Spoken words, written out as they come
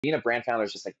Being a brand founder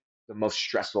is just like the most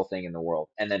stressful thing in the world.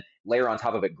 And then layer on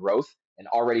top of it growth, an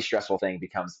already stressful thing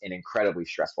becomes an incredibly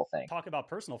stressful thing. Talk about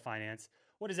personal finance.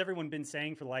 What has everyone been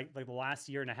saying for like the last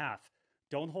year and a half?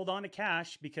 Don't hold on to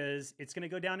cash because it's going to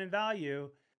go down in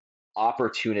value.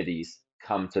 Opportunities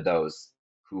come to those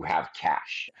who have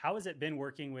cash. How has it been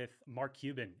working with Mark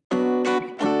Cuban?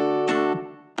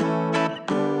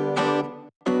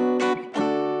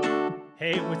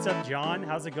 Hey, what's up, John?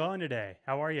 How's it going today?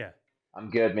 How are you? I'm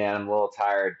good, man. I'm a little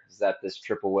tired. I was at this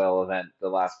triple whale event the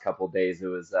last couple of days. It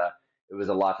was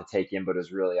a lot to take in, but it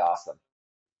was really awesome.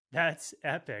 That's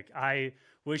epic. I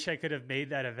wish I could have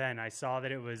made that event. I saw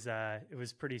that it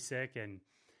was pretty sick, and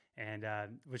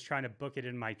was trying to book it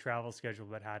in my travel schedule,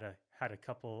 but had a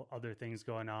couple other things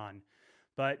going on.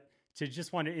 But to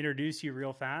just want to introduce you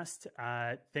real fast,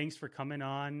 thanks for coming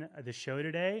on the show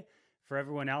today. For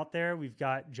everyone out there, we've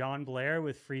got John Blair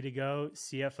with Free to Go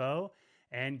CFO.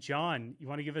 And John, you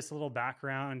want to give us a little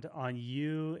background on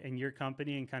you and your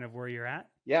company and kind of where you're at?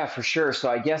 Yeah, for sure. So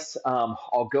I guess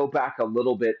I'll go back a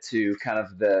little bit to kind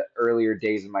of the earlier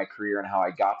days of my career and how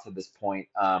I got to this point.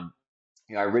 I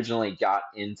originally got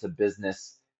into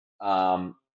business.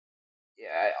 Um,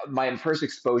 my first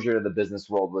exposure to the business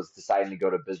world was deciding to go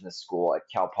to business school at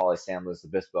Cal Poly San Luis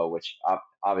Obispo, which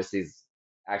obviously is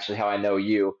actually how I know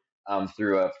you,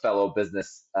 through a fellow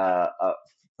business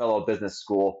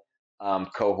school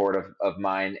cohort of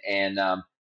mine. And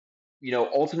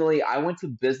ultimately, I went to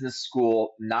business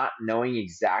school not knowing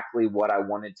exactly what I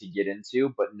wanted to get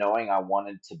into, but knowing I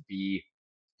wanted to be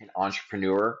an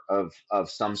entrepreneur of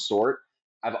some sort.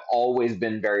 I've always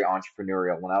been very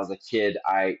entrepreneurial. When I was a kid,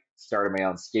 I started my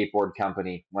own skateboard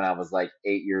company when I was like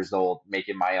 8 years old,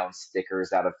 making my own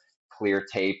stickers out of clear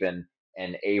tape and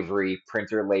Avery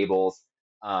printer labels,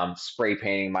 spray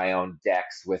painting my own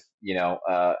decks with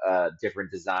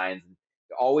different designs.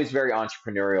 Always very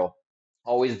entrepreneurial,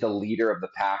 always the leader of the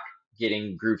pack,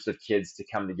 getting groups of kids to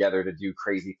come together to do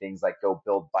crazy things like go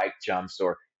build bike jumps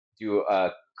or do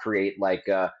create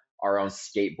our own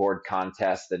skateboard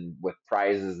contest and with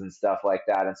prizes and stuff like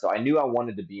that. And so I knew I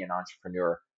wanted to be an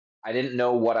entrepreneur. I didn't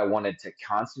know what I wanted to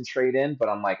concentrate in, but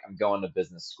I'm like, I'm going to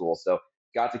business school. So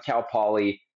got to Cal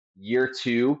Poly year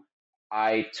two.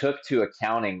 I took to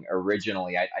accounting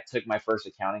originally. I took my first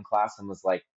accounting class and was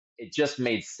like, it just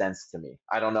made sense to me.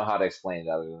 I don't know how to explain it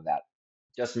other than that.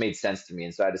 Just made sense to me.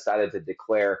 And so I decided to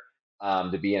declare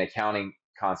to be an accounting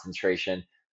concentration,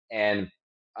 and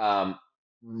um,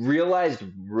 realized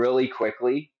really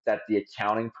quickly that the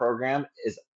accounting program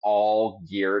is all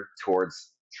geared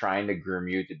towards trying to groom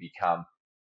you to become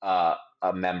a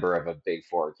member of a big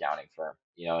four accounting firm,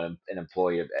 an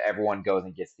employee of everyone goes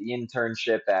and gets the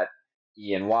internship at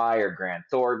E&Y or Grant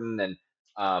Thornton. And,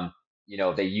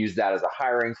 they use that as a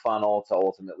hiring funnel to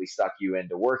ultimately suck you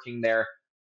into working there.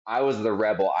 I was the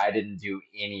rebel. I didn't do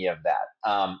any of that.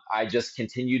 I just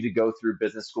continued to go through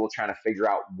business school trying to figure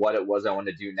out what it was I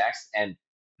wanted to do next. And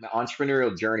my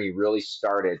entrepreneurial journey really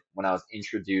started when I was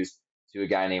introduced to a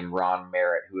guy named Ron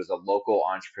Merritt, who is a local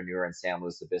entrepreneur in San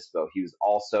Luis Obispo. He was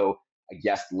also a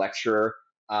guest lecturer.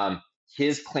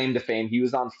 His claim to fame, he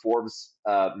was on Forbes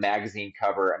magazine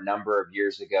cover a number of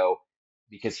years ago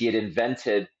because he had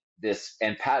invented this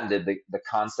and patented the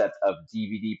concept of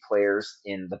DVD players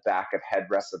in the back of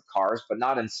headrests of cars, but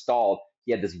not installed.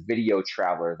 He had this video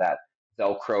traveler that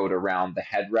Velcroed around the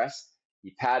headrest.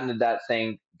 He patented that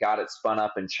thing, got it spun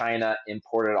up in China,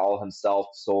 imported it all himself,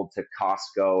 sold to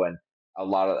Costco and a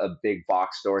lot of big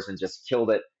box stores, and just killed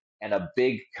it. And a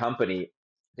big company,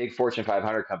 big Fortune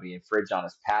 500 company, infringed on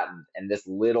his patent. And this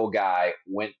little guy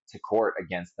went to court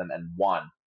against them and won,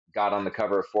 got on the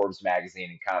cover of Forbes magazine,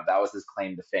 and kind of that was his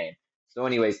claim to fame. So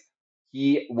anyways,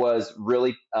 he was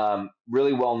really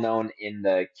well known in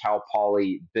the Cal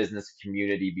Poly business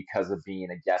community because of being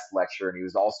a guest lecturer. And he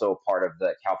was also a part of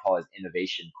the Cal Poly's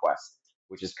Innovation Quest,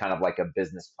 which is kind of like a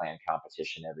business plan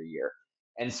competition every year.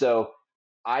 And so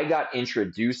I got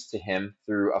introduced to him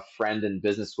through a friend in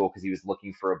business school because he was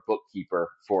looking for a bookkeeper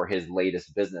for his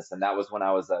latest business. And that was when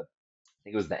I think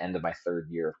it was the end of my third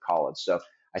year of college. So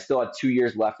I still had 2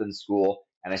 years left in school,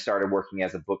 and I started working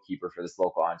as a bookkeeper for this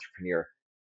local entrepreneur.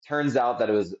 Turns out that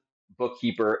it was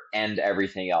bookkeeper and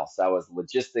everything else. I was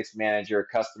logistics manager,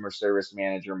 customer service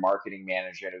manager, marketing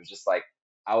manager, and it was just like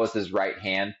I was his right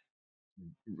hand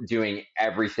doing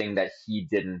everything that he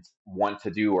didn't want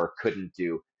to do or couldn't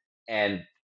do. And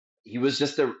he was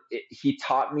just he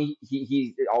taught me,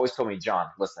 he always told me, John,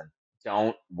 listen,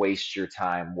 don't waste your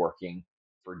time working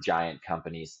for giant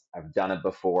companies. I've done it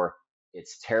before.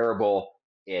 It's terrible.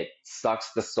 It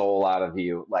sucks the soul out of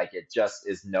you. Like, it just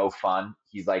is no fun.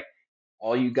 He's like,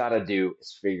 all you got to do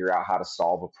is figure out how to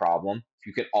solve a problem if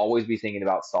you can always be thinking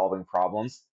about solving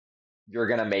problems, you're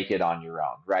going to make it on your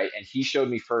own, right? And he showed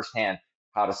me firsthand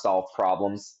how to solve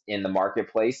problems in the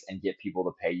marketplace and get people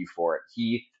to pay you for it.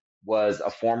 He was a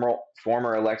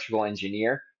former electrical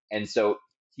engineer, and so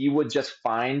he would just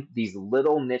find these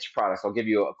little niche products. I'll give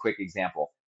you a quick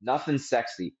example. Nothing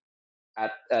sexy.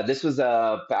 This was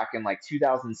back in like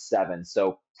 2007.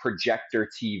 So projector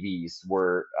TVs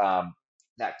were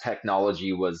that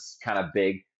technology was kind of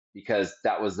big because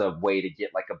that was a way to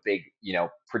get like a big,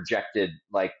 projected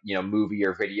like movie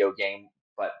or video game,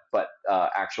 but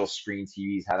actual screen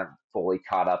TVs hadn't fully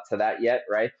caught up to that yet,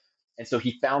 right? And so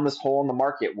he found this hole in the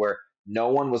market where no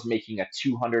one was making a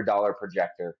 $200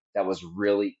 projector that was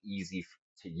really easy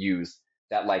to use,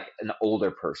 that like an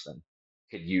older person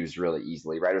could use really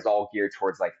easily, right? It was all geared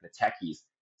towards like the techies.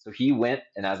 So he went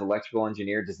and, as an electrical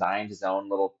engineer, designed his own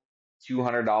little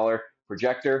 $200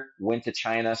 projector, went to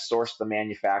China, sourced the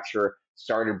manufacturer,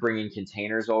 started bringing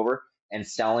containers over and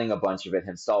selling a bunch of it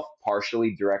himself,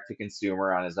 partially direct to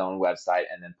consumer on his own website,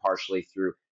 and then partially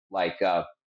through like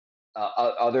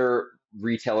other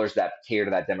retailers that cater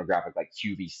to that demographic, like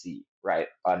QVC, right?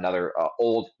 Another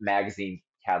old magazine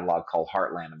catalog called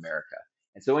Heartland America.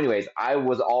 And so, anyways, I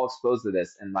was all exposed to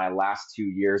this in my last 2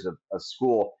 years of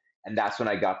school. And that's when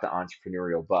I got the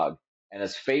entrepreneurial bug. And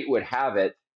as fate would have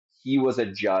it, he was a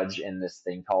judge in this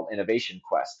thing called Innovation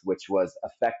Quest, which was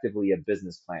effectively a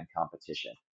business plan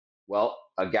competition. Well,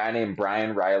 a guy named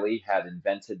Brian Riley had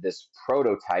invented this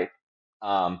prototype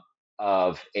um,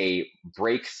 of a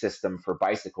brake system for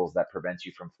bicycles that prevents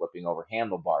you from flipping over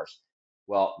handlebars.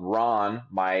 Well, Ron,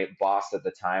 my boss at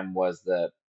the time, was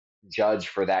the judge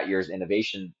for that year's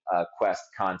Innovation Quest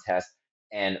contest,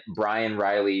 and Brian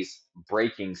Riley's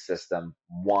braking system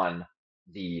won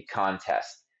the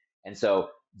contest. And so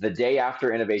the day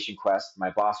after Innovation Quest,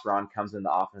 my boss Ron comes in the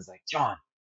office and is like, John,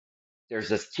 there's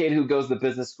this kid who goes to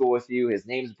business school with you. His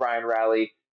name's Brian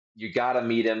Riley. You got to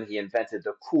meet him. He invented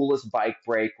the coolest bike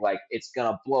brake. Like, it's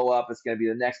going to blow up. It's going to be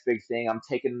the next big thing. I'm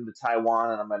taking them to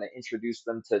Taiwan and I'm going to introduce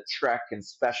them to Trek and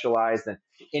Specialized. And,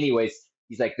 anyways,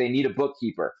 he's like, they need a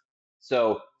bookkeeper.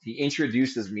 So he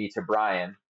introduces me to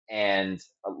Brian. And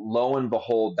lo and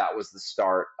behold, that was the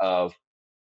start of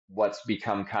what's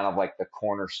become kind of like the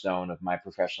cornerstone of my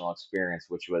professional experience,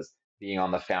 which was being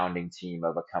on the founding team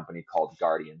of a company called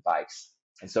Guardianbikes.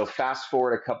 And so fast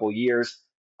forward a couple years,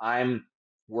 I'm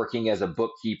working as a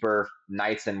bookkeeper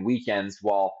nights and weekends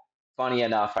while, funny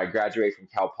enough, I graduate from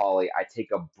Cal Poly. I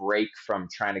take a break from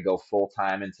trying to go full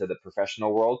time into the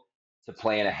professional world to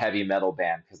play in a heavy metal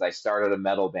band, because I started a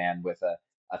metal band with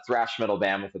a thrash metal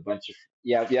band with a bunch of,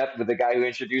 with the guy who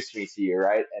introduced me to you,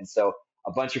 right? And so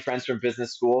a bunch of friends from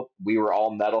business school, we were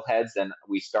all metalheads, and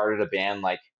we started a band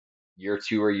like year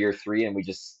 2 or year 3, and we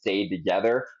just stayed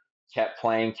together, kept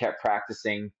playing, kept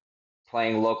practicing,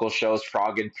 playing local shows.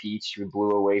 Frog and Peach, we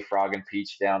blew away Frog and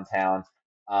Peach downtown,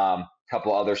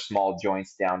 couple other small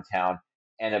joints downtown,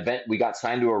 and we got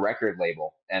signed to a record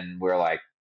label, and we're like,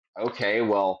 okay,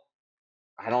 well,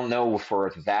 I don't know if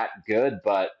we're that good,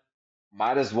 but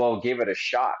might as well give it a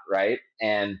shot, right?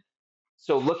 And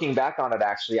so looking back on it,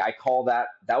 actually, I call that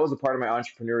was a part of my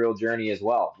entrepreneurial journey as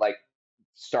well. Like,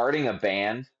 starting a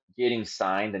band, getting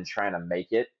signed, and trying to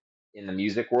make it in the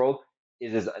music world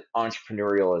is as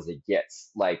entrepreneurial as it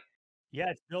gets. Like, Yeah,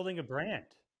 it's building a brand,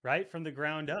 right? From the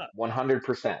ground up.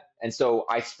 100%. And so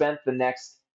I spent the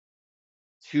next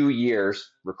 2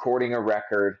 years recording a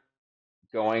record,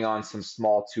 going on some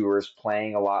small tours,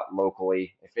 playing a lot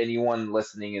locally. If anyone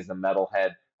listening is a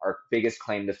metalhead, our biggest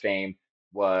claim to fame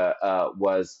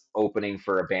was opening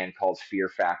for a band called Fear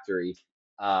Factory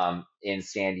in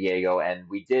San Diego, and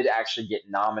we did actually get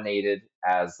nominated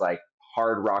as like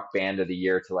Hard Rock Band of the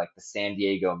Year to like the San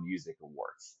Diego Music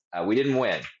Awards. We didn't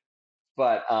win,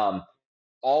 but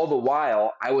all the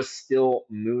while I was still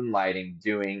moonlighting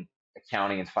doing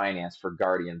accounting and finance for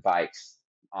Guardianbikes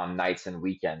on nights and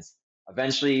weekends.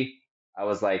 Eventually, I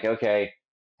was like, okay,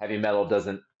 heavy metal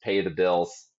doesn't pay the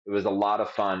bills. It was a lot of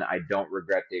fun. I don't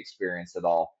regret the experience at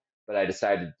all, but I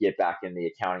decided to get back in the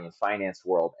accounting and finance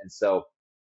world. And so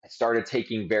I started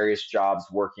taking various jobs,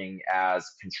 working as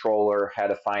controller,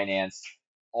 head of finance,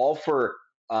 all for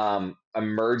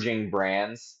emerging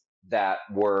brands that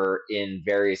were in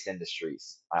various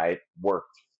industries. I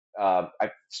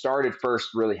started first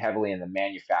really heavily in the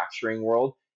manufacturing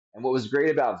world. And what was great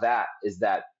about that is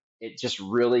that it just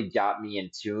really got me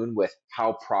in tune with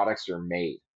how products are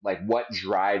made, like what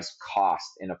drives cost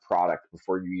in a product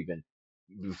before you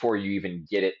even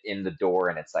get it in the door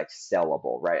and it's like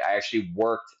sellable, right? I actually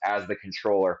worked as the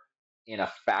controller in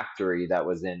a factory that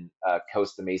was in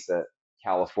Costa Mesa,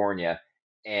 California,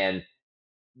 and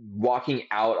walking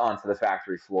out onto the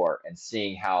factory floor and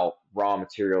seeing how raw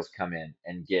materials come in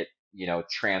and get,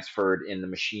 transferred in the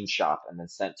machine shop and then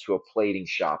sent to a plating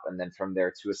shop and then from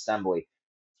there to assembly.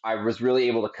 I was really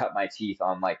able to cut my teeth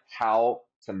on like how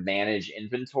to manage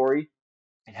inventory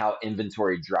and how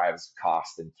inventory drives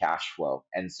cost and cash flow.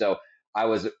 And so I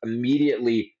was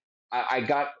immediately, I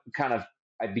got kind of,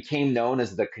 I became known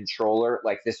as the controller,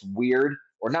 like this weird,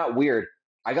 or not weird.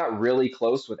 I got really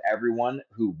close with everyone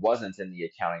who wasn't in the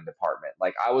accounting department.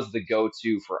 Like I was the go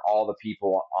to for all the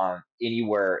people on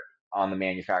anywhere on the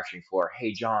manufacturing floor.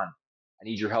 Hey, John, I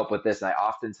need your help with this. And I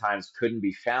oftentimes couldn't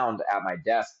be found at my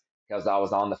desk because I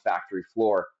was on the factory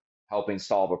floor helping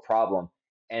solve a problem.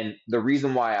 And the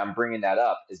reason why I'm bringing that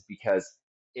up is because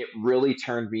it really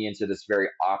turned me into this very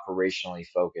operationally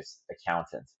focused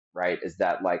accountant, right? Is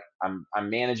that like I'm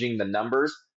managing the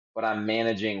numbers, but I'm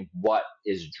managing what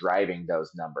is driving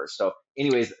those numbers. So,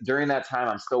 anyways, during that time,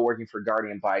 I'm still working for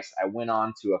Guardianbikes. I went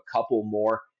on to a couple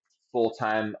more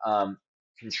full-time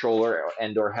controller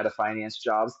and/or head of finance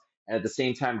jobs, and at the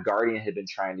same time, Guardian had been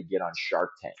trying to get on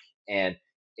Shark Tank, and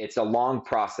it's a long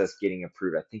process getting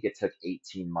approved. I think it took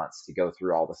 18 months to go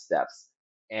through all the steps.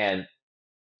 And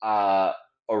uh,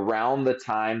 around the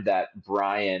time that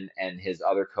Brian and his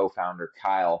other co-founder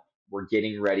Kyle were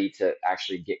getting ready to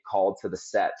actually get called to the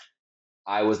set,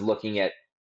 I was looking at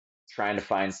trying to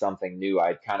find something new.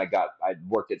 I'd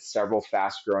worked at several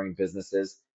fast-growing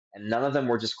businesses, and none of them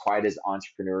were just quite as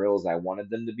entrepreneurial as I wanted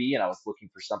them to be. And I was looking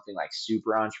for something like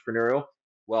super entrepreneurial.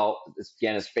 Well,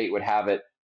 again, as fate would have it,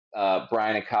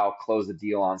 Brian and Kyle close a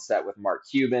deal on set with Mark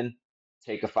Cuban,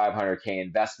 take a 500K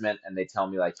investment, and they tell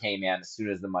me like, "Hey, man, as soon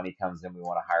as the money comes in, we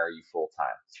want to hire you full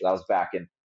time." So that was back in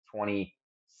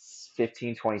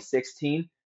 2015, 2016.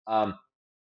 Come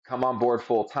on board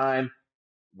full time.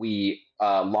 We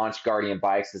launched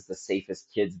Guardianbikes as the safest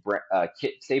kids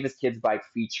bike,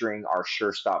 featuring our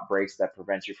Sure Stop brakes that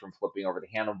prevent you from flipping over the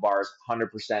handlebars.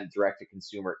 100% direct to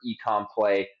consumer e-com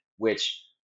play, which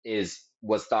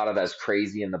was thought of as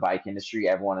crazy in the bike industry.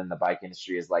 Everyone in the bike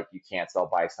industry is like, you can't sell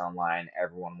bikes online.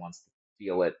 Everyone wants to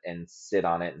feel it and sit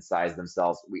on it and size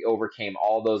themselves. We overcame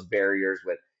all those barriers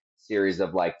with a series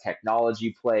of like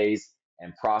technology plays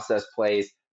and process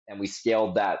plays, and we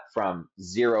scaled that from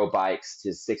 0 bikes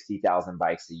to 60,000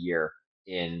 bikes a year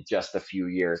in just a few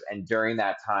years. And during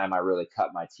that time, I really cut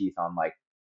my teeth on like,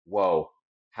 whoa,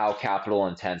 how capital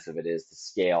intensive it is to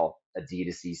scale a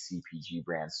D2C CPG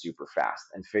brand super fast,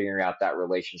 and figuring out that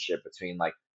relationship between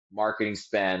like marketing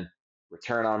spend,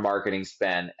 return on marketing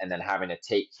spend, and then having to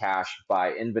take cash,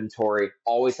 buy inventory,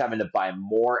 always having to buy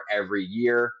more every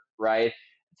year, right,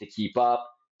 to keep up.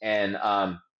 And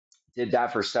did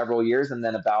that for several years, and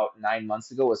then about 9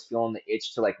 months ago was feeling the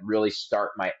itch to like really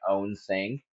start my own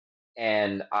thing.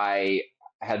 And I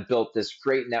had built this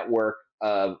great network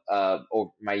of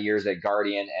over my years at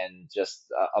Guardian, and just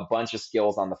a bunch of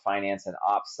skills on the finance and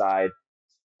ops side,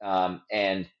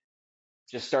 and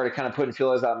just started kind of putting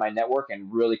feelers out in my network,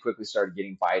 and really quickly started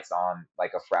getting bites on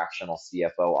like a fractional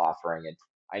CFO offering. And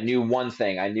I knew one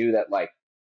thing. I knew that like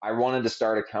I wanted to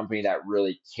start a company that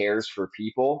really cares for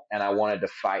people, and I wanted to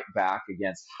fight back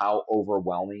against how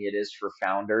overwhelming it is for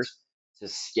founders to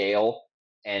scale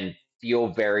and feel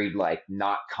very like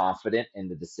not confident in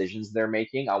the decisions they're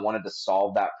making. I wanted to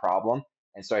solve that problem.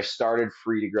 And so I started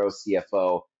Free to Grow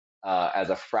CFO as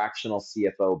a fractional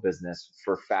CFO business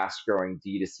for fast growing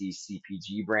D2C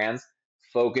CPG brands,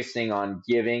 focusing on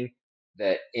giving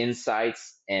the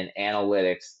insights and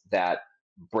analytics that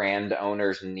brand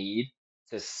owners need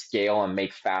to scale and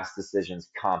make fast decisions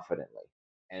confidently.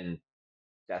 And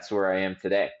that's where I am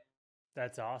today.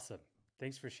 That's awesome.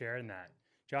 Thanks for sharing that,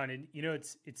 John. And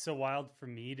it's so wild for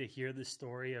me to hear the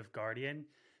story of Guardian,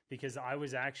 because I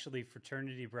was actually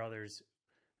fraternity brothers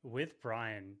with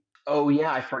Brian. Oh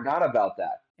yeah, I forgot about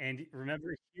that. And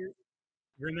remember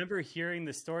hearing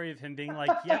the story of him being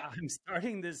like, "Yeah, I'm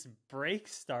starting this brake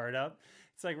startup.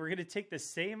 It's like we're going to take the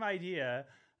same idea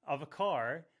of a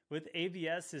car with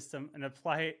ABS system and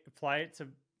apply it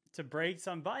to brakes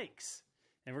on bikes,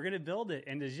 and we're going to build it."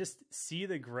 And to just see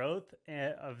the growth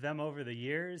of them over the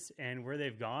years and where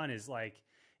they've gone is like,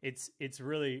 it's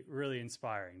really, really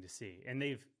inspiring to see. And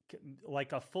they've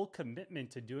like a full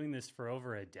commitment to doing this for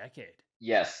over a decade.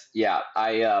 Yes, yeah.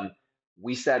 I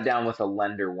we sat down with a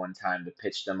lender one time to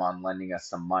pitch them on lending us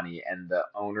some money, and the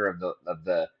owner of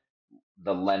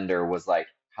the lender was like,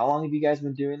 "How long have you guys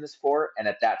been doing this for?" And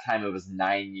at that time, it was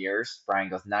 9 years. Brian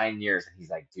goes, "9 years," and he's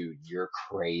like, "Dude, you're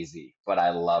crazy, but I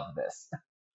love this."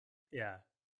 Yeah,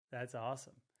 that's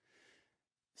awesome.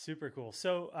 Super cool.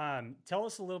 So, tell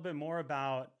us a little bit more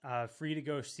about Free to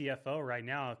Go CFO right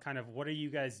now. Kind of what are you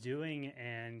guys doing,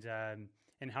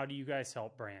 and how do you guys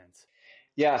help brands?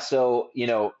 Yeah, so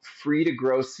free to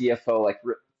grow CFO, like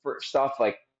first off,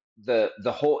 like the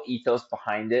whole ethos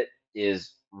behind it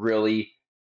is really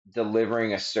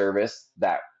delivering a service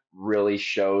that really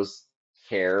shows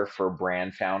care for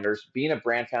brand founders. Being a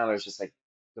brand founder is just like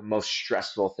the most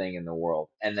stressful thing in the world.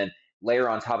 And then layer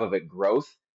on top of it growth,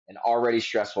 an already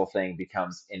stressful thing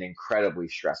becomes an incredibly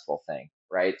stressful thing,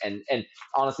 right? And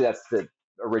honestly, that's the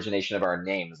origination of our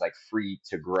name, is like free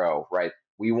to grow, right?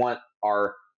 We want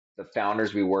the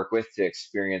founders we work with to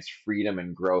experience freedom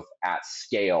and growth at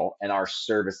scale, and our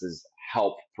services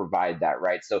help provide that,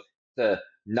 right? So the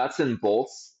nuts and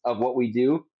bolts of what we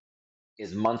do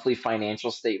is monthly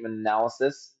financial statement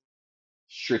analysis,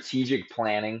 strategic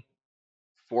planning,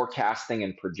 forecasting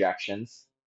and projections,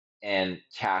 and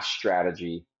cash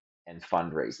strategy and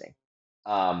fundraising.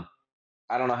 Um,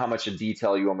 I don't know how much of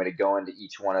detail you want me to go into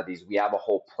each one of these. We have a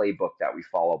whole playbook that we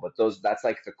follow, but that's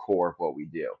like the core of what we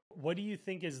do. What do you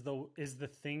think is the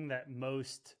thing that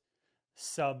most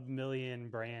sub-million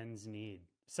brands need?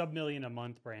 Sub-million a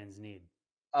month brands need?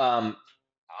 Um,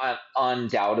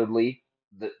 Undoubtedly,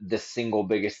 the single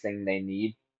biggest thing they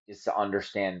need is to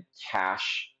understand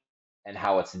cash and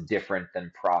how it's different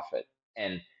than profit,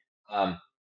 and um,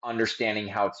 understanding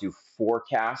how to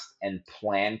forecast and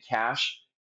plan cash.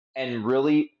 And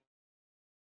really,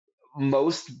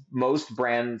 most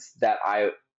brands that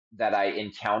I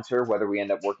encounter, whether we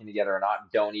end up working together or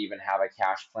not, don't even have a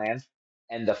cash plan.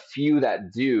 And the few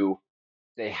that do,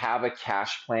 they have a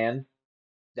cash plan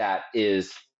that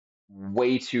is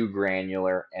way too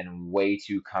granular and way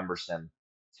too cumbersome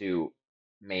to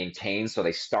maintain. So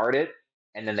they start it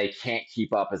and then they can't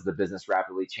keep up as the business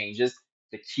rapidly changes.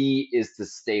 The key is to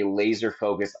stay laser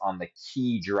focused on the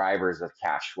key drivers of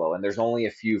cash flow. And there's only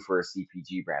a few for a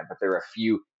CPG brand, but there are a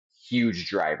few huge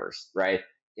drivers, right?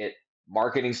 It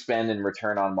Marketing spend and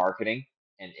return on marketing,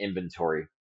 and inventory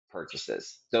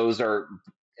purchases. Those are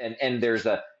and there's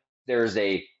a there's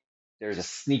a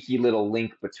sneaky little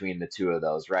link between the two of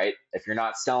those, right? If you're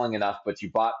not selling enough, but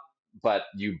you bought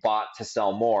to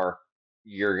sell more,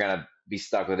 you're gonna be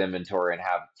stuck with inventory and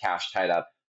have cash tied up.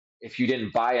 If you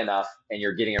didn't buy enough and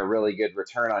you're getting a really good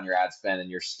return on your ad spend and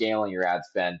you're scaling your ad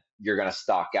spend, you're gonna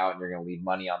stock out and you're gonna leave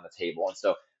money on the table. And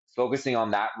so focusing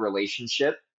on that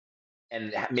relationship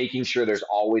and making sure there's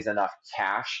always enough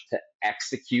cash to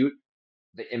execute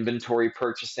the inventory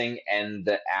purchasing and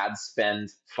the ad spend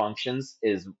functions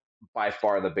is by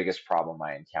far the biggest problem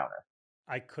I encounter.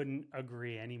 I couldn't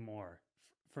agree anymore.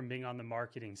 From being on the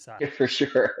marketing side, For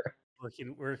sure.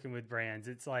 working with brands,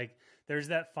 it's like there's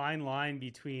that fine line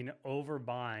between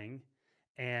overbuying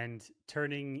and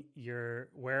turning your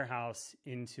warehouse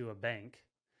into a bank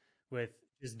with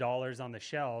just dollars on the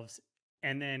shelves,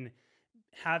 and then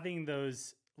having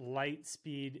those light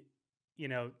speed,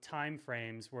 time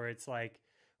frames where it's like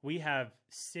we have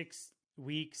 6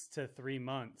 weeks to 3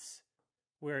 months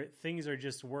where things are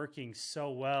just working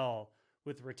so well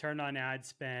with return on ad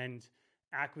spend,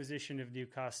 acquisition of new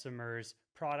customers,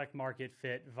 product market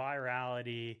fit,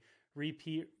 virality,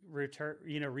 repeat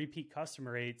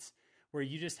customer rates, where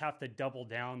you just have to double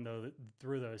down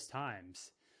through those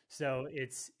times. So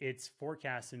it's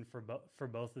forecasting for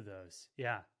both of those.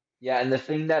 Yeah. Yeah, and the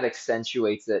thing that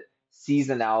accentuates it,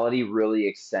 seasonality really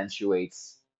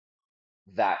accentuates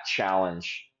that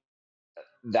challenge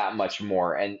that much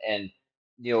more. And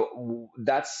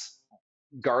that's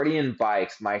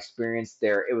Guardianbikes, my experience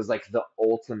there, it was like the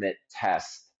ultimate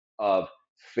test of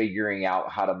figuring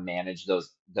out how to manage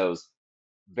those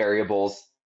variables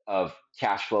of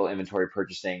cash flow, inventory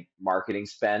purchasing, marketing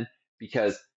spend,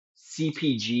 because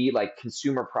CPG, like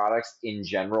consumer products in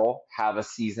general, have a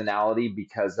seasonality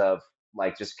because of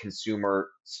like just consumer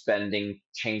spending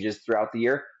changes throughout the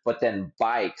year. But then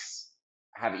bikes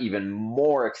have even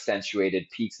more accentuated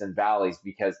peaks and valleys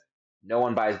because no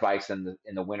one buys bikes in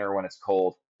the winter when it's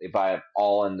cold. They buy it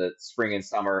all in the spring and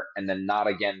summer, and then not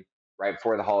again right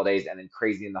before the holidays, and then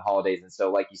crazy in the holidays. And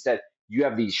so, like you said, you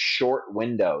have these short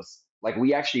windows. Like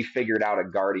we actually figured out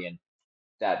at Guardian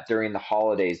that during the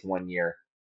holidays one year,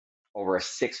 over a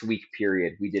 6 week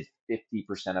period, we did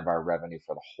 50% of our revenue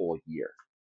for the whole year.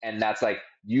 And that's like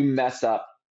you mess up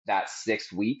that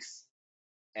 6 weeks,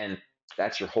 and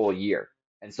that's your whole year.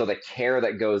 And so the care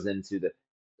that goes into the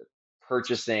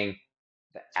purchasing,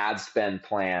 the ad spend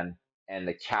plan, and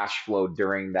the cash flow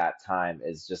during that time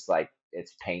is just like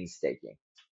it's painstaking.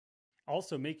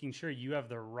 Also, making sure you have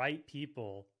the right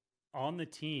people on the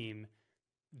team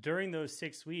during those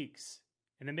 6 weeks,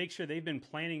 and then make sure they've been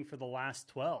planning for the last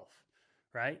 12,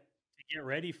 right? To get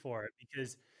ready for it.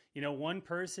 Because, one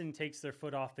person takes their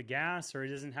foot off the gas or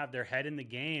doesn't have their head in the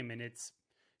game, and it's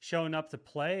showing up to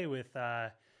play with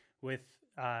with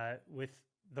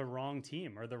the wrong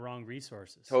team or the wrong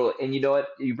resources. Totally. And you know what?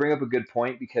 You bring up a good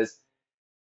point, because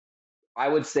I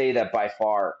would say that by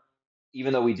far,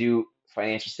 even though we do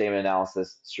financial statement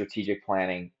analysis, strategic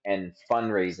planning, and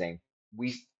fundraising,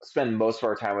 we spend most of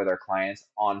our time with our clients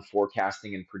on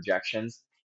forecasting and projections,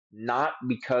 not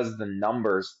because the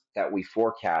numbers that we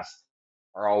forecast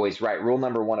are always right. Rule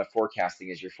number one of forecasting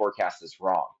is your forecast is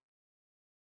wrong.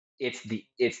 It's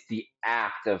the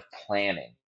act of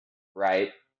planning,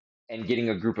 right? And getting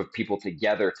a group of people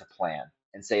together to plan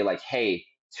and say, like, hey,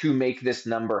 to make this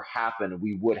number happen,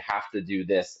 we would have to do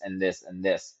this and this and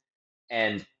this.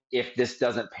 And if this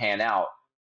doesn't pan out,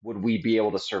 would we be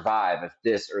able to survive if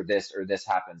this or this or this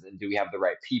happens? And do we have the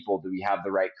right people? Do we have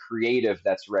the right creative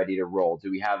that's ready to roll?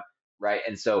 Do we have, right?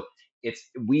 And so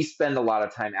we spend a lot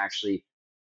of time actually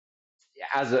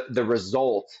as the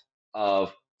result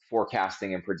of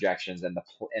forecasting and projections and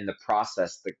the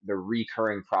process, the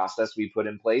recurring process we put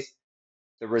in place.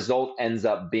 The result ends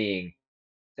up being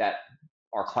that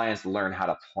our clients learn how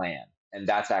to plan, and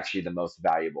that's actually the most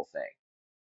valuable thing.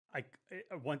 I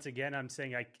once again, I'm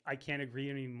saying I can't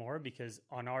agree anymore, because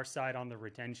on our side, on the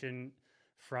retention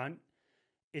front,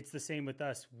 it's the same with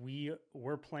us.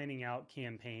 We're planning out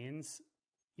campaigns,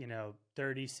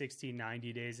 30, 60,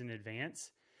 90 days in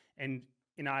advance. And,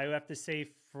 I have to say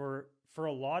for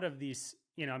a lot of these,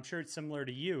 I'm sure it's similar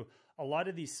to you. A lot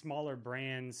of these smaller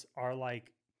brands are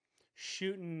like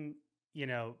shooting,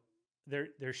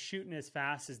 they're shooting as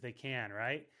fast as they can,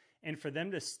 right? And for them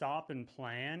to stop and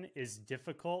plan is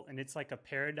difficult. And it's like a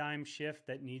paradigm shift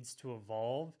that needs to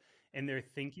evolve in their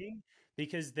thinking,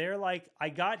 because they're like, I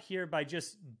got here by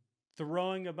just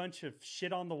throwing a bunch of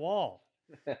shit on the wall.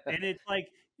 And it's like,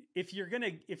 if you're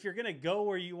gonna go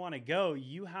where you want to go,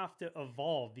 you have to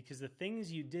evolve, because the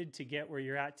things you did to get where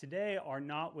you're at today are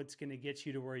not what's going to get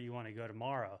you to where you want to go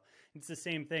tomorrow. It's the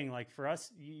same thing. Like for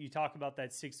us, you talk about that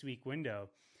 6-week window.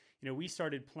 We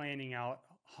started planning out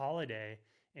holiday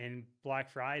and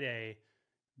Black Friday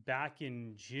back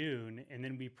in June, and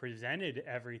then we presented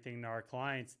everything to our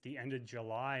clients at the end of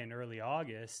July and early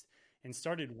August, and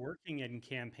started working in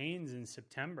campaigns in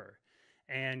September.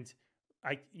 And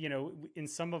in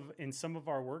some of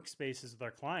our workspaces with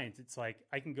our clients, it's like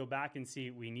I can go back and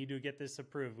see, we need to get this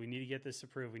approved, we need to get this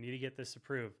approved, we need to get this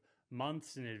approved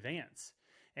months in advance.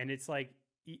 And it's like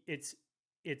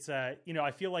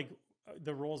I feel like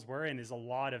the roles we're in is a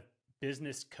lot of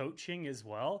business coaching as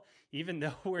well. Even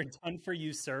though we're done for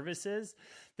you services,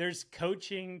 there's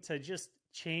coaching to just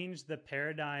change the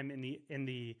paradigm in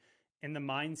the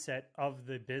mindset of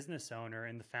the business owner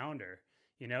and the founder,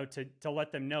 to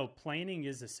let them know planning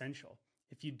is essential.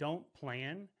 If you don't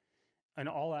plan on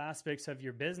all aspects of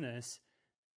your business,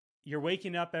 you're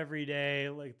waking up every day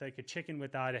like a chicken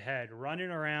without a head, running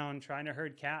around trying to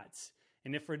herd cats.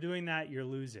 And if we're doing that, you're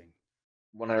losing.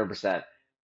 100%.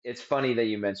 It's funny that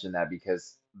you mentioned that,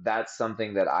 because that's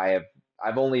something that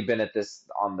I've only been at this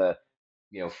on the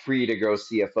free to grow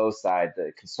CFO side,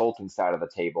 the consulting side of the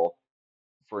table,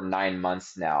 for 9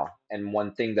 months now. And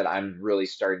one thing that I'm really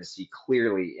starting to see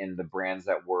clearly in the brands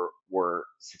that we're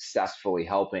successfully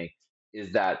helping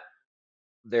is that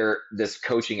this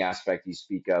coaching aspect you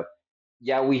speak of.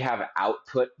 Yeah, we have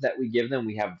output that we give them,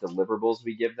 we have deliverables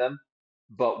we give them,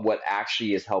 but what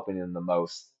actually is helping them the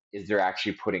most is they're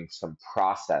actually putting some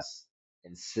process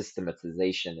and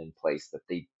systematization in place that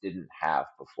they didn't have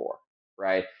before,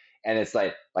 right? And it's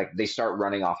like they start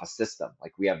running off a system.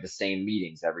 Like, we have the same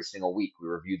meetings every single week. We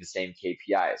review the same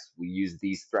KPIs. We use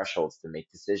these thresholds to make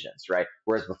decisions, right?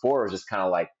 Whereas before, it was just kind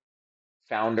of like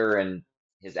founder and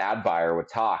his ad buyer would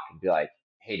talk and be like,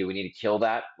 hey, do we need to kill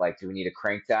that? Like, do we need to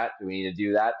crank that? Do we need to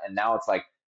do that? And now it's like,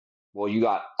 well, you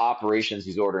got operations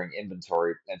who's ordering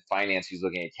inventory and finance who's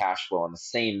looking at cash flow in the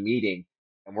same meeting.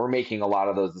 And we're making a lot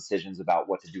of those decisions about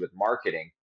what to do with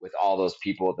marketing with all those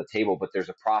people at the table. But there's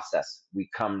a process. We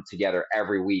come together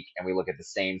every week and we look at the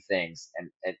same things.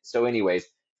 And so anyways,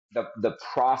 the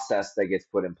process that gets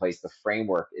put in place, the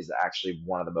framework, is actually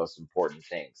one of the most important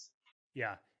things.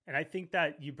 Yeah. And I think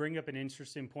that you bring up an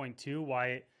interesting point too,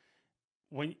 why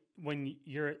when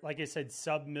you're, like I said,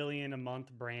 sub-million a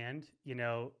month brand,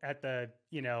 at the,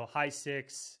 high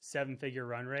 6-7 figure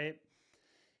run rate,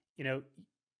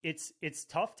 it's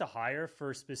tough to hire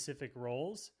for specific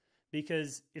roles,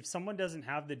 because if someone doesn't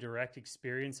have the direct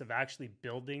experience of actually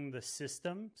building the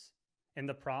systems and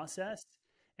the process,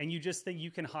 and you just think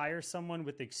you can hire someone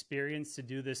with experience to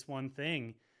do this one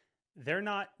thing, they're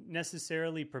not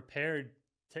necessarily prepared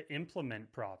to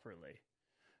implement properly.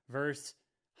 Versus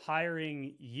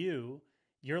hiring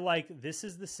you're like, this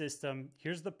is the system,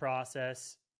 here's the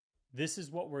process, this is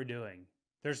what we're doing.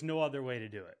 There's no other way to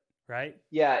do it, right?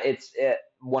 Yeah, it's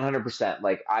 100%.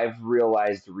 Like I've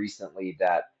realized recently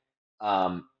that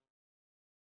um,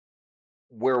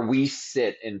 where we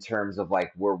sit in terms of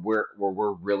like where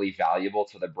we're really valuable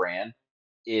to the brand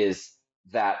is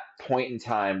that point in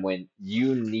time when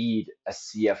you need a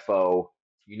CFO,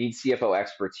 you need CFO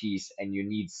expertise and you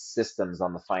need systems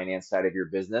on the finance side of your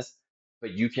business,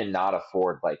 but you cannot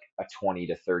afford like a 20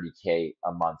 to 30K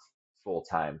a month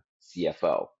full-time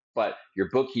CFO. But your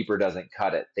bookkeeper doesn't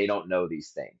cut it. They don't know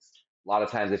these things. A lot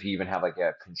of times if you even have like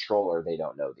a controller, they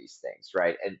don't know these things,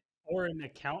 right? And Or an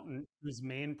accountant whose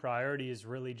main priority is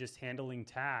really just handling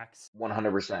tax.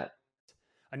 100%.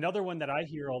 Another one that I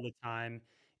hear all the time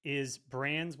is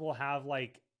brands will have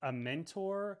like a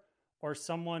mentor or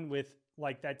someone with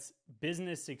like that's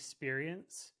business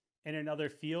experience in another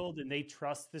field, and they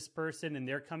trust this person and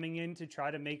they're coming in to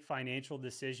try to make financial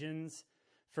decisions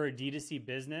for a D2C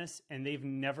business, and they've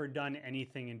never done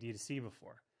anything in D2C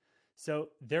before. So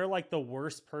they're like the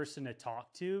worst person to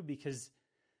talk to, because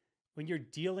when you're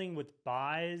dealing with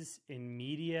buys in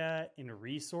media and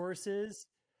resources,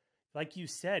 like you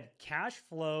said, cash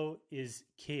flow is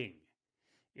king.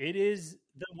 It is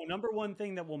the number one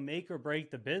thing that will make or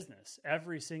break the business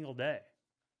every single day.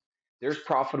 There's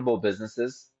profitable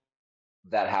businesses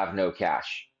that have no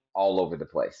cash all over the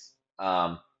place.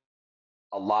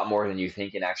 A lot more than you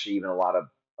think, and actually even a lot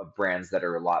of brands that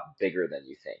are a lot bigger than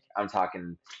you think. I'm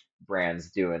talking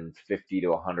brands doing 50 to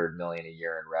 100 million a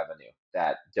year in revenue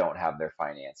that don't have their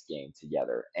finance game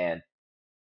together. And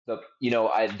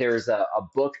there's a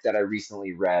book that I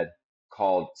recently read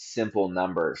called Simple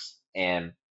Numbers,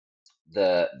 and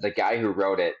the guy who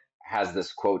wrote it has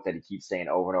this quote that he keeps saying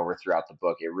over and over throughout the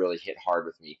book. It really hit hard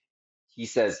with me. He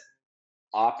says,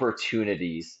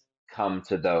 opportunities come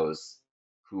to those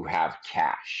who have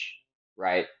cash,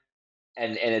 right?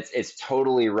 And it's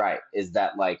totally right. Is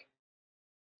that like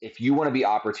if you want to be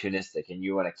opportunistic and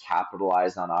you want to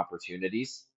capitalize on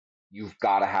opportunities, you've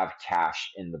got to have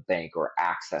cash in the bank or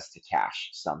access to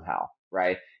cash somehow,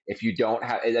 right? If you don't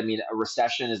have, I mean, a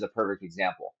recession is a perfect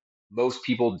example. Most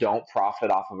people don't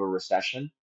profit off of a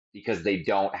recession because they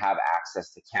don't have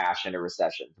access to cash in a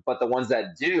recession. But the ones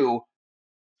that do,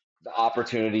 the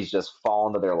opportunities just fall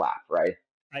into their lap, right?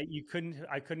 I couldn't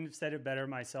have said it better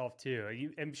myself too.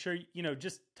 I'm sure,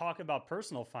 just talk about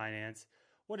personal finance.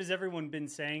 What has everyone been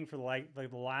saying for like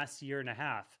the last year and a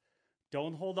half?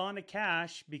 Don't hold on to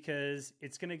cash because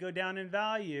it's going to go down in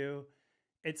value.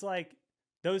 It's like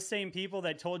those same people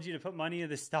that told you to put money in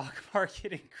the stock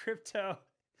market and crypto.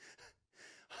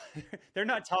 They're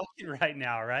not talking right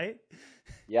now, right?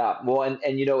 Yeah, well, and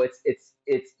it's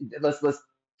let's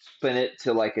spin it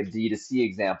to like a D2C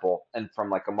example, and from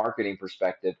like a marketing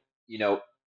perspective, you know,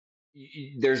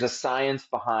 there's a science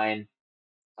behind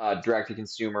direct to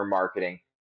consumer marketing,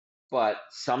 but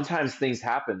sometimes things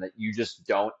happen that you just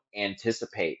don't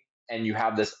anticipate, and you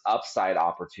have this upside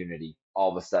opportunity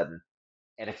all of a sudden.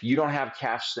 And if you don't have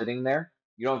cash sitting there,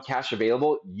 you don't have cash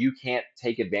available, you can't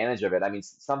take advantage of it. I mean,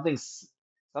 something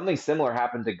similar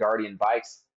happened to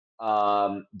Guardianbikes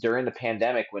during the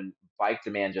pandemic when bike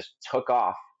demand just took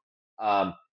off.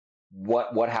 Um,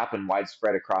 what happened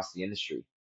widespread across the industry?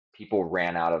 People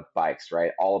ran out of bikes,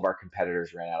 right? All of our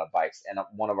competitors ran out of bikes, and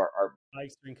one of our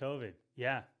Bikes during COVID.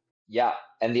 Yeah. yeah,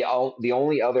 and the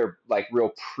only other like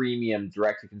real premium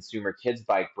direct to consumer kids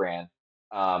bike brand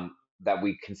that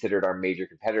we considered our major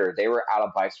competitor, they were out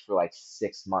of bikes for like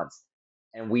 6 months,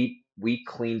 and we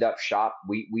cleaned up shop.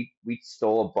 We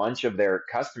stole a bunch of their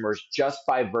customers just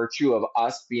by virtue of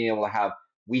us being able to have.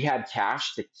 We had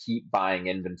cash to keep buying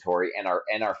inventory, and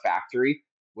our factory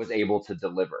was able to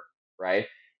deliver, right?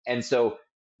 And so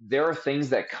there are things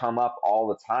that come up all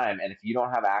the time, and if you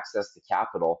don't have access to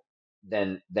capital,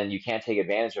 then you can't take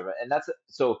advantage of it. And that's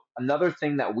so another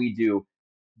thing that we do,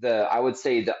 the I would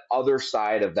say the other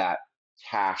side of that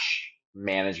cash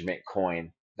management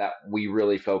coin that we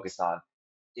really focus on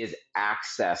is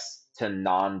access to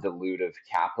non-dilutive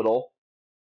capital,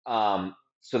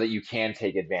 so that you can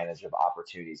take advantage of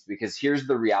opportunities. Because here's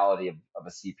the reality of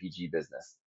a CPG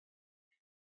business.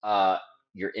 Uh,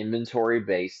 your inventory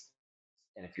based,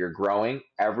 and if you're growing,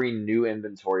 every new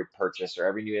inventory purchase or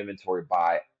every new inventory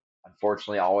buy,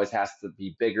 unfortunately, always has to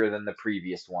be bigger than the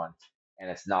previous one, and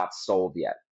it's not sold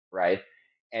yet, right?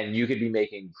 And you could be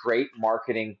making great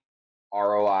marketing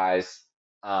ROIs,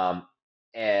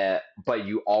 but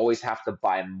you always have to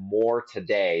buy more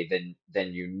today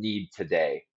than you need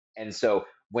today. And so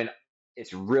when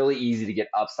it's really easy to get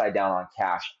upside down on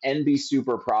cash and be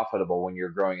super profitable when you're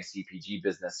growing a CPG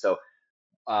business. So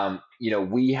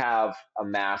we have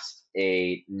amassed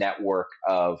a network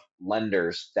of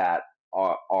lenders that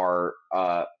are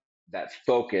that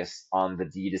focus on the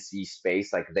D2C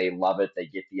space. Like they love it. They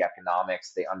get the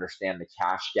economics. They understand the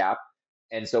cash gap.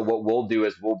 And so what we'll do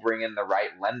is we'll bring in the right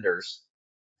lenders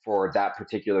for that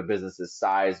particular business's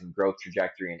size and growth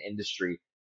trajectory and industry,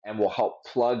 and will help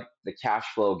plug the cash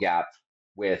flow gap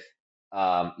with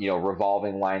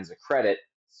revolving lines of credit,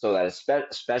 so that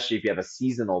especially if you have a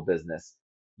seasonal business,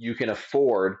 you can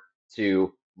afford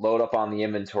to load up on the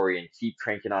inventory and keep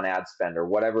cranking on ad spend or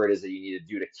whatever it is that you need to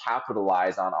do to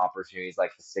capitalize on opportunities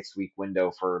like the 6 week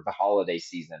window for the holiday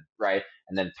season, right?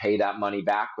 And then pay that money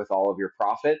back with all of your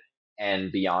profit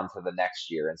and beyond to the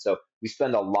next year. And so we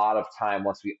spend a lot of time,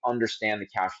 once we understand the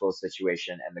cash flow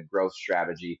situation and the growth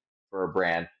strategy for a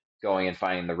brand, going and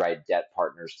finding the right debt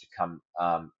partners to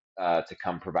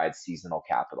come provide seasonal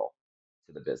capital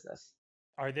to the business.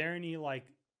 Are there any like,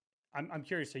 I'm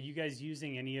curious, are you guys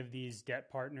using any of these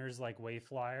debt partners like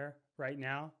Wayflyer right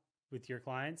now with your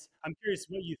clients? I'm curious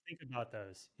what you think about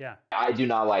those. Yeah. I do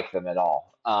not like them at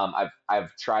all.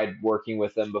 I've tried working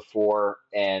with them before,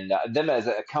 and them as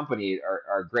a company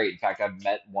are great. In fact, I've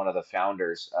met one of the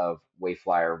founders of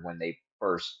Wayflyer when they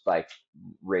first like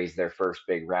raised their first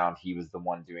big round. He was the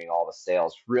one doing all the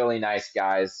sales. Really nice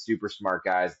guys, super smart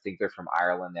guys. I think they're from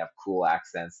Ireland. They have cool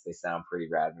accents. They sound pretty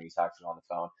rad when you talk to them on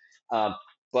the phone.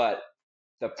 But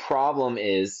the problem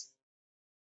is,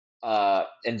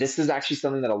 and this is actually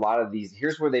something that a lot of these,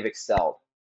 here's where they've excelled.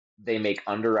 They make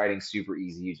underwriting super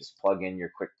easy. You just plug in your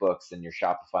QuickBooks and your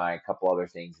Shopify, a couple other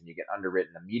things, and you get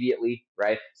underwritten immediately,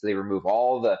 right? So they remove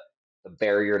all the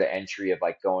barrier to entry of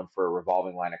like going for a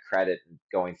revolving line of credit and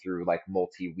going through like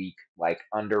multi-week like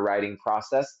underwriting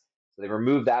process. So they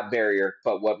remove that barrier.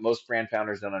 But what most brand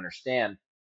founders don't understand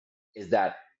is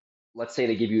that, let's say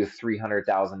they give you a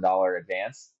 $300,000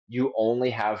 advance, you only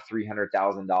have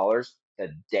 $300,000 the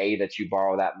day that you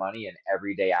borrow that money, and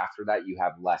every day after that you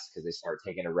have less because they start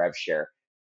taking a rev share.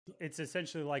 It's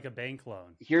essentially like a bank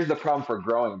loan. Here's the problem for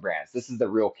growing brands. This is the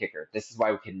real kicker. This is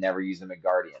why we can never use them at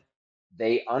Guardian.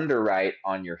 They underwrite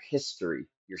on your history,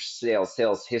 your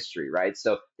sales history, right?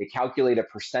 So they calculate a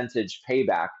percentage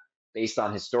payback based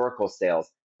on historical sales.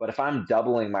 But if I'm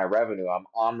doubling my revenue, I'm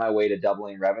on my way to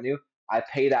doubling revenue, I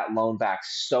pay that loan back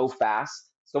so fast,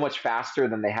 so much faster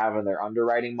than they have in their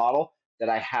underwriting model, that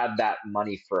I had that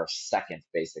money for a second,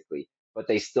 basically. But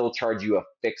they still charge you a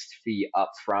fixed fee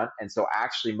up front. And so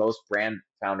actually most brand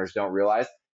founders don't realize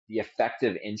the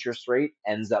effective interest rate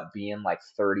ends up being like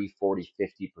 30, 40,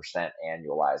 50%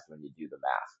 annualized when you do the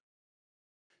math.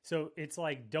 So it's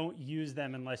like, don't use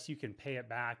them unless you can pay it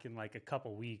back in like a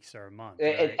couple weeks or a month,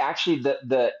 It right? actually,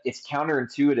 the it's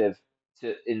counterintuitive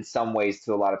to, in some ways,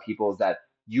 to a lot of people, is that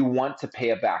you want to pay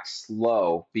it back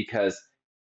slow because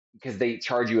they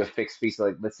charge you a fixed fee. So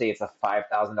like, let's say it's a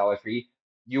 $5,000 fee.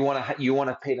 You want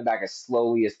to pay them back as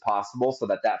slowly as possible, so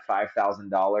that that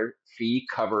 $5,000 fee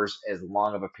covers as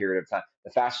long of a period of time.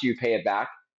 The faster you pay it back,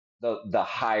 the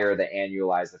higher the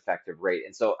annualized effective rate.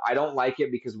 And so I don't like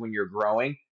it, because when you're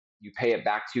growing, you pay it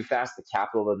back too fast. The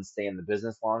capital doesn't stay in the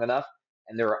business long enough.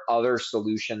 And there are other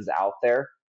solutions out there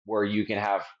where you can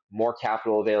have more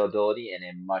capital availability and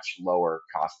a much lower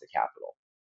cost of capital.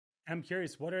 I'm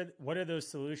curious, what are those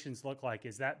solutions look like?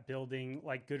 Is that building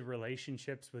like good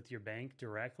relationships with your bank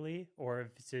directly, or if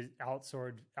it's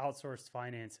outsourced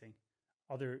financing,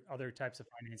 other types of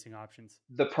financing options?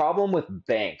 The problem with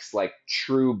banks, like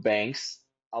true banks,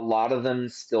 a lot of them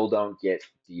still don't get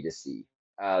D2C.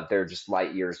 They're just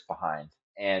light years behind.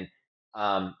 And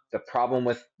the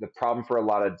problem for a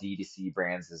lot of D2C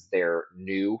brands is they're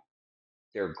new.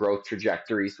 Their growth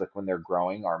trajectories, like when they're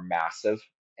growing, are massive,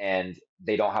 and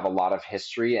they don't have a lot of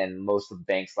history. And most of the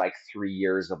banks like 3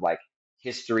 years of like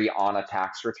history on a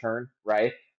tax return,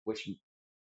 right? Which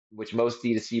most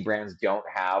D2C brands don't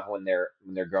have when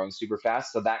they're growing super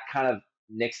fast. So that kind of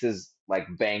nixes like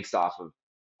banks off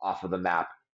of the map.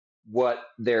 What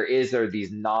there is are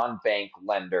these non-bank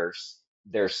lenders.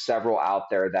 There's several out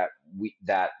there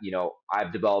that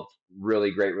I've developed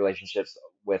really great relationships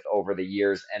with over the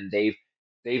years, and they've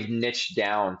niched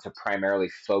down to primarily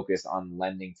focus on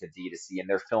lending to D2C, and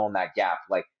they're filling that gap.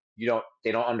 Like,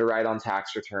 they don't underwrite on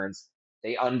tax returns.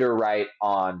 They underwrite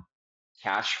on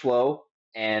cash flow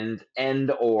and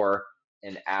or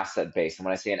an asset base. And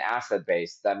when I say an asset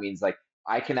base, that means like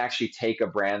I can actually take a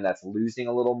brand that's losing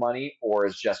a little money or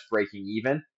is just breaking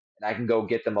even, and I can go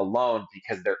get them a loan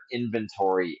because their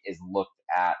inventory is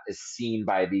seen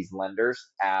by these lenders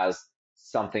as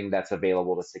something that's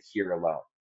available to secure a loan.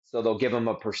 So they'll give them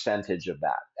a percentage of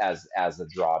that as a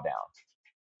drawdown.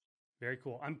 Very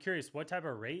cool. I'm curious, what type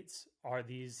of rates are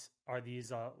these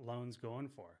loans going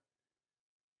for?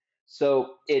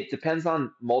 So it depends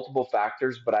on multiple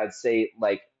factors, but I'd say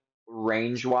like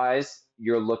range wise,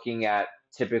 you're looking at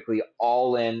typically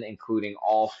all in, including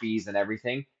all fees and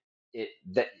everything. It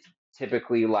that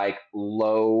typically like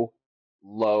low,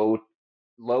 low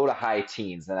to high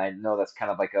teens. And I know that's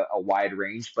kind of like a wide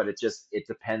range, but it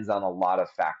depends on a lot of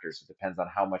factors. It depends on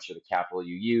how much of the capital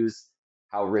you use,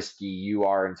 how risky you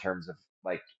are in terms of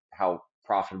like how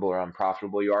profitable or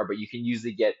unprofitable you are, but you can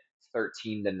usually get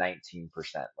 13 to 19%,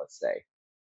 let's say.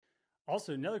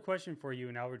 Also, another question for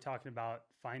you. Now we're talking about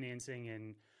financing,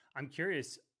 and I'm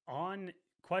curious on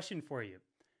question for you.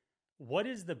 What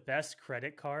is the best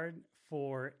credit card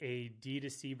for a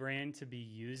D2C brand to be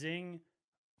using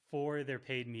for their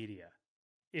paid media?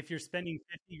 If you're spending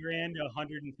 50 grand to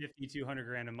 150, 200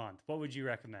 grand a month, what would you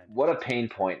recommend? What a pain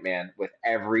point, man, with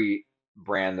every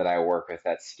brand that I work with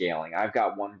that's scaling. I've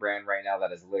got one brand right now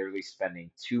that is literally spending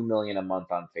 2 million a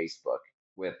month on Facebook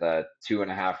with a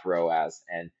 2.5 ROAS,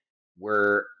 and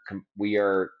we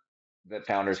are the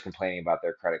founders complaining about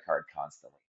their credit card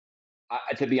constantly.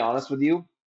 To be honest with you,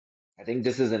 I think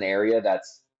this is an area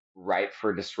that's ripe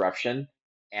for disruption.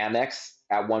 Amex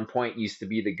at one point used to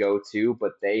be the go-to,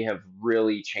 but they have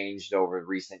really changed over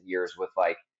recent years with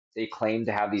like they claim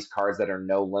to have these cards that are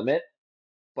no limit,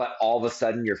 but all of a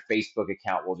sudden your Facebook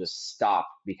account will just stop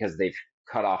because they've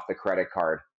cut off the credit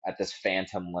card at this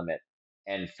phantom limit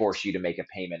and force you to make a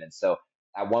payment. And so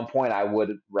at one point I would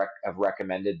have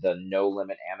recommended the no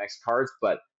limit Amex cards,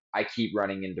 but I keep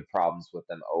running into problems with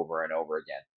them over and over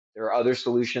again. There are other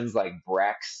solutions like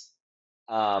Brex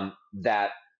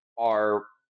that are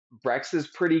Brex is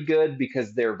pretty good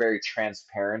because they're very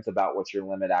transparent about what your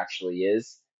limit actually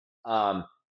is.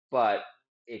 But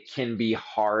it can be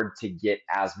hard to get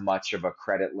as much of a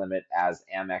credit limit as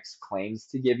Amex claims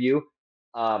to give you.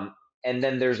 And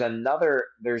then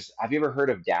have you ever heard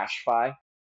of DashFi?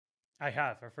 I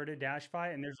have. I've heard of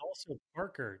Dashify, and there's also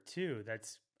Parker too.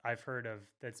 That's I've heard of.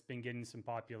 That's been getting some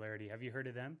popularity. Have you heard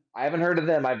of them? I haven't heard of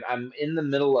them. I'm in the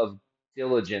middle of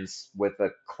diligence with a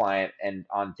client and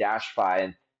on DashFi,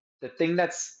 and the thing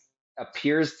that's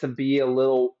appears to be a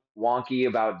little wonky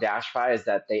about DashFi is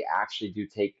that they actually do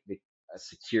take a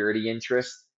security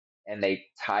interest and they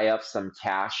tie up some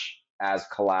cash as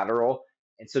collateral.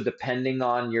 And so, depending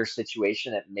on your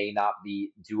situation, it may not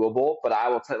be doable. But I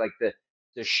will tell you, like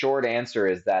the short answer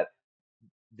is that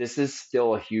this is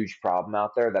still a huge problem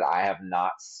out there that I have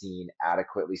not seen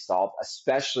adequately solved,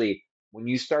 especially when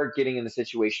you start getting in the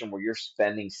situation where you're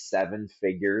spending seven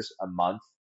figures a month.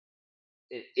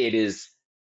 It is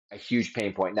a huge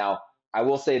pain point. Now, I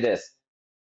will say this: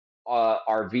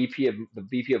 our VP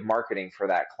of marketing for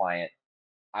that client,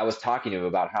 I was talking to him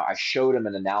about how I showed him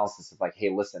an analysis of like, hey,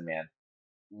 listen, man,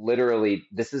 literally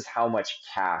this is how much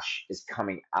cash is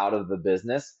coming out of the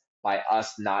business by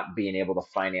us not being able to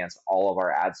finance all of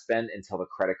our ad spend until the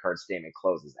credit card statement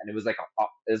closes. And it was like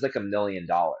 $1 million,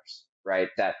 right?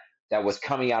 That was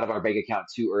coming out of our bank account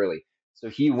too early. So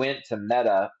he went to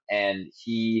Meta and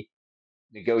he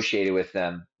negotiated with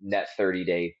them net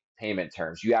 30-day payment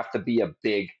terms. You have to be a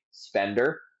big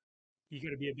spender. You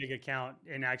got to be a big account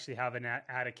and actually have an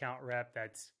ad account rep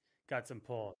that's got some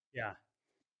pull. Yeah.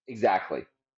 Exactly.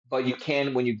 But you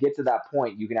can, when you get to that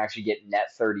point, you can actually get net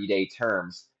 30-day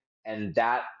terms. And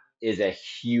that is a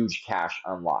huge cash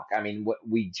unlock. I mean,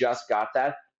 we just got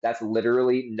that. That's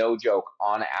literally no joke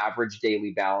on average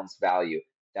daily balance value.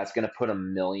 That's going to put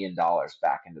 $1 million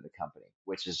back into the company,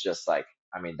 which is just like,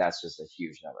 I mean, that's just a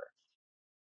huge number.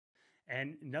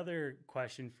 And another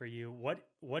question for you: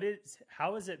 what is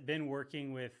how has it been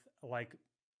working with like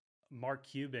Mark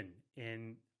Cuban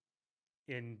in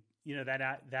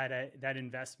that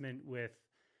investment with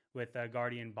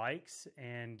Guardianbikes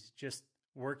and just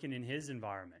working in his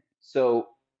environment? So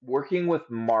working with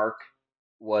Mark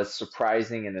was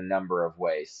surprising in a number of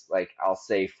ways. Like I'll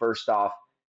say, first off,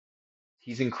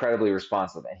 he's incredibly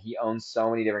responsive and he owns so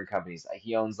many different companies.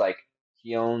 He owns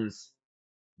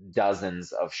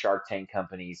dozens of Shark Tank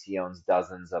companies. He owns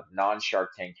dozens of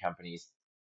non-Shark Tank companies.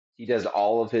 He does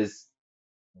all of his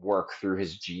work through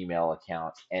his Gmail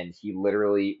account, and he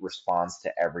literally responds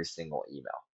to every single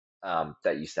email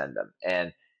that you send him.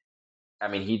 And I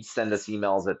mean, he'd send us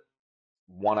emails at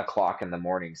 1 o'clock in the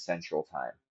morning Central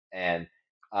Time, and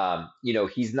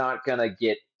he's not gonna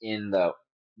get in the.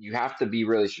 You have to be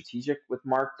really strategic with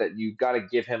Mark. That you got to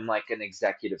give him like an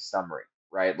executive summary,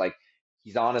 right? Like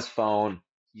he's on his phone,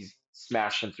 he's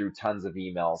smashing through tons of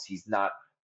emails. He's not.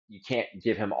 You can't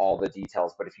give him all the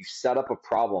details, but if you set up a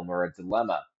problem or a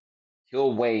dilemma,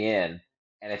 he'll weigh in.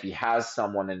 And if he has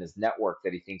someone in his network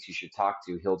that he thinks you should talk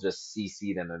to, he'll just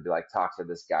CC them and be like, talk to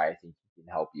this guy. I think he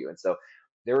can help you. And so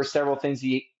there were several things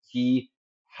he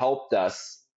helped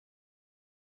us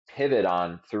pivot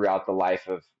on throughout the life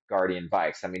of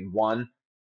Guardianbikes. I mean, one,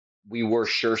 we were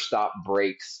sure stop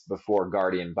brakes before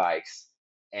Guardianbikes.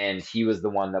 And he was the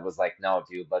one that was like, no,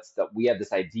 dude, we had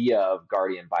this idea of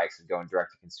Guardianbikes and going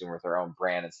direct to consumer with our own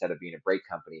brand instead of being a brake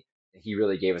company. And he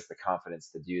really gave us the confidence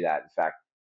to do that. In fact,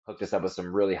 hooked us up with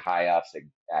some really high ups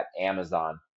at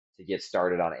Amazon to get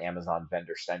started on Amazon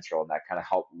Vendor Central. And that kind of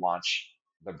helped launch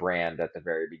the brand at the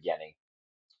very beginning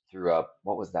through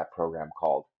what was that program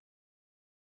called?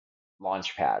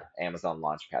 Launchpad, Amazon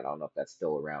Launchpad. I don't know if that's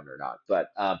still around or not, but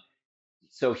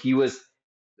so he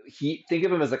think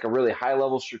of him as like a really high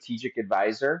level strategic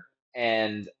advisor,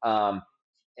 and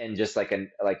just like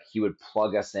he would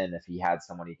plug us in if he had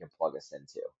someone he could plug us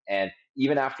into. And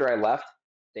even after I left,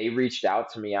 they reached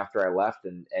out to me after I left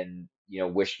and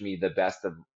wished me the best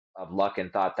of luck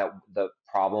and thought that the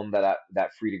problem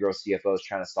that Free to Grow CFO is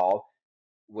trying to solve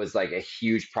was like a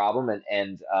huge problem.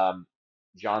 And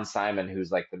John Simon, who's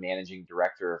like the managing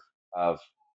director of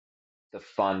the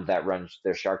fund that runs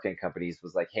their Shark Tank companies,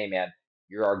 was like, hey man,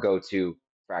 you're our go-to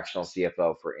fractional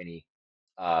CFO for any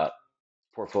uh,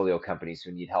 portfolio companies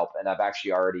who need help. And I've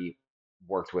actually already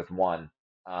worked with one.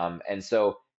 And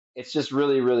so it's just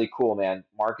really, really cool, man.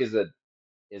 Mark is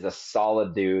a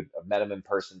solid dude. I've met him in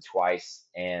person twice,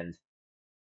 and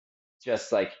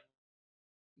just like,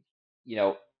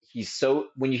 he's so,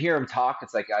 when you hear him talk,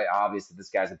 it's like, obviously this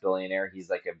guy's a billionaire. He's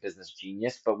like a business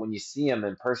genius. But when you see him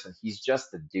in person, he's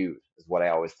just a dude, is what I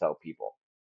always tell people.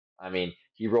 I mean,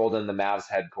 he rolled in the Mavs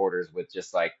headquarters with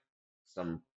just like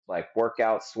some like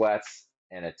workout sweats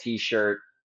and a t-shirt,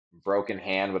 broken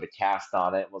hand with a cast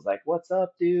on it, and was like, "What's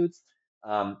up, dudes?"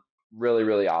 Really,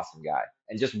 really awesome guy,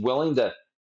 and just willing to.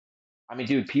 I mean,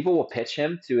 dude, people will pitch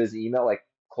him to his email, like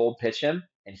cold pitch him,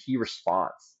 and he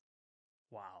responds.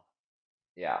 Wow.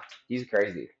 Yeah, he's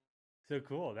crazy. So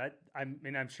cool.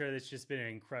 I'm sure that's just been an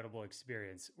incredible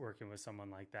experience working with someone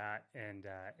like that, and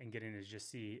getting to just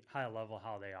see high level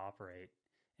how they operate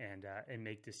and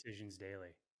make decisions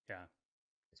daily. Yeah.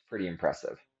 It's pretty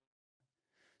impressive.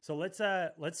 So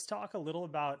let's talk a little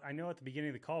about. I know at the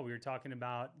beginning of the call we were talking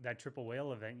about that triple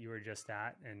whale event you were just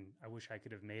at, and I wish I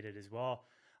could have made it as well.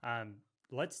 Um,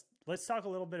 let's talk a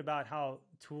little bit about how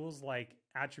tools like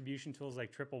attribution tools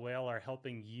like triple whale are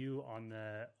helping you on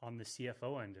the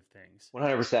CFO end of things.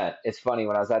 100%. It's funny,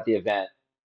 when I was at the event,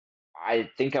 I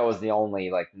think I was the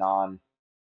only like non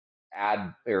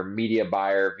ad or media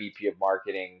buyer, VP of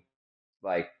marketing,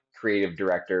 like creative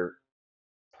director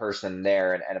person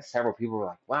there. And if several people were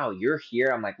like, wow, you're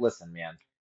here. I'm like, listen, man,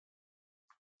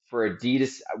 for a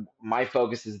D2C, my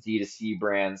focus is D2C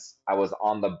brands. I was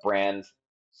on the brand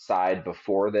side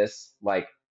before this. Like,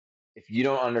 if you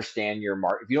don't understand your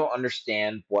market, if you don't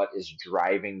understand what is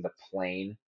driving the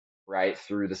plane right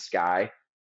through the sky,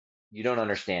 you don't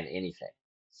understand anything.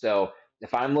 So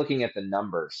if I'm looking at the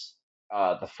numbers,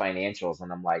 the financials,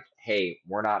 and I'm like, hey,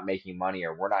 we're not making money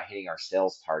or we're not hitting our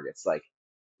sales targets, like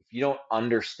if you don't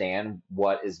understand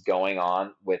what is going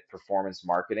on with performance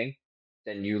marketing,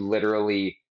 then you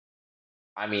literally,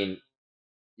 I mean,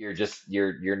 you're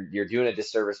doing a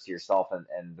disservice to yourself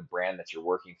and the brand that you're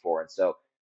working for. And so,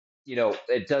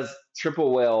 it does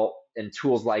triple whale and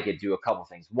tools like it do a couple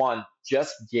things. One,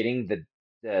 just getting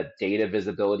the data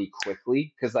visibility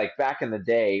quickly. Because like back in the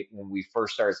day when we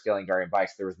first started scaling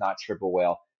Guardianbikes, there was not triple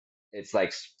whale. It's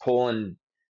like pulling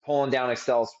down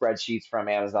Excel spreadsheets from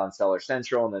Amazon Seller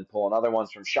Central and then pulling other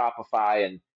ones from Shopify.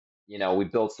 And we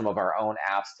built some of our own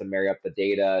apps to marry up the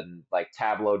data and like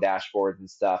Tableau dashboards and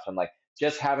stuff. And like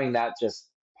just having that just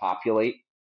populate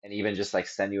and even just like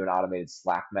send you an automated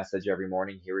Slack message every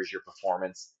morning. Here is your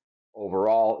performance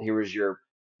overall. Here is your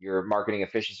marketing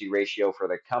efficiency ratio for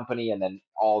the company, and then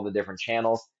all the different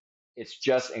channels. It's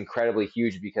just incredibly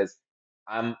huge because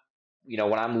I'm,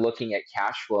 when I'm looking at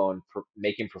cash flow and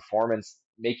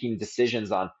making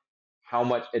decisions on how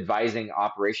much advising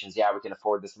operations, yeah, we can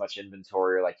afford this much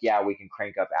inventory, or like, yeah, we can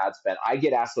crank up ad spend. I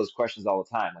get asked those questions all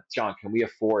the time. Like, John, can we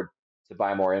afford to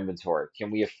buy more inventory? Can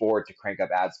we afford to crank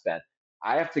up ad spend?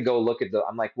 I have to go look at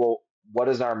I'm like, well, what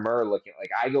is our MER looking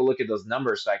like? I go look at those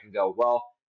numbers so I can go, well,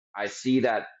 I see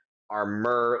that our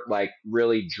MER like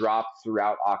really dropped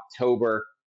throughout October,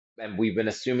 and we've been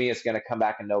assuming it's going to come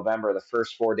back in November. The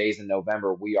first 4 days in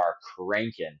November, we are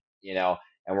cranking,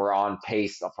 and we're on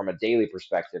pace from a daily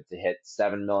perspective to hit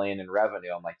 7 million in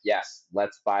revenue. I'm like, yes,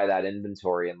 let's buy that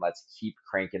inventory and let's keep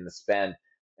cranking the spend.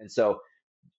 And so,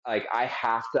 like, I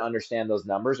have to understand those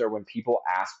numbers, or when people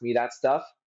ask me that stuff,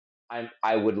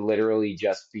 I would literally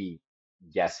just be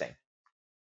guessing.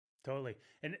 Totally.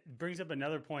 And it brings up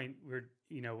another point where,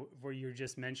 where you're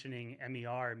just mentioning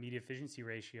MER, media efficiency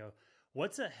ratio.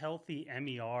 what's a healthy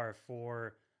MER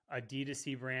for a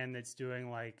D2C brand that's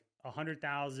doing like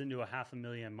 100,000 to a half a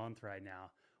million a month right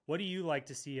now? What do you like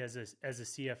to see as a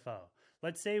CFO?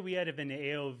 Let's say we had an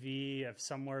AOV of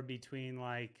somewhere between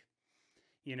like,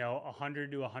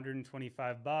 100 to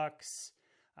 125 bucks.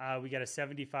 We got a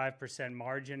 75%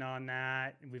 margin on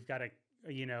that. And we've got a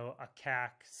CAC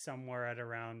somewhere at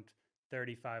around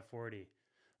 35, 40.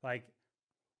 Like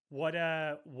what's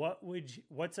a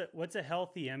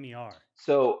healthy MER?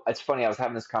 So it's funny, I was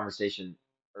having this conversation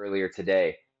earlier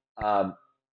today. Um,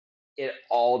 it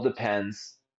all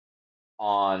depends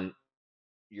on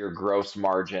your gross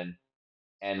margin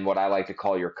and what I like to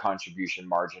call your contribution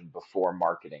margin before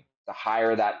marketing. The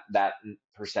higher that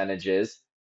percentage is,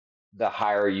 the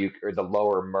higher you or the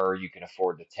lower MER you can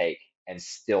afford to take and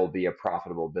still be a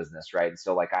profitable business, right? And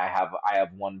so like I have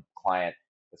one client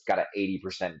that's got an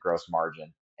 80% gross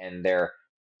margin and their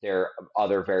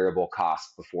other variable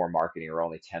costs before marketing are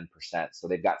only 10%. So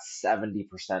they've got 70%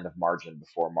 of margin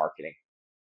before marketing.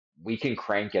 We can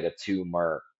crank it a 2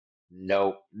 MER,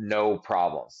 no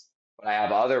problems. But I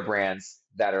have other brands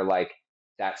that are like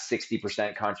that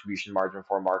 60% contribution margin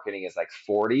for marketing is like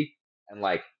 40, and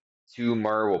like 2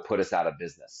 MER will put us out of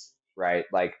business, right?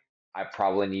 Like I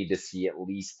probably need to see at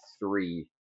least 3,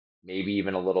 maybe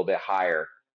even a little bit higher.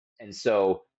 And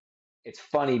so it's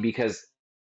funny because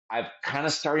I've kind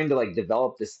of starting to like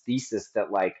develop this thesis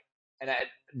that like, and I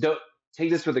don't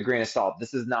take this with a grain of salt.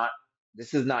 This is not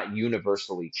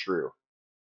universally true,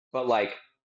 but like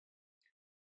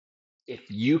if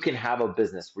you can have a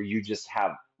business where you just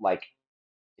have like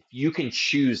if you can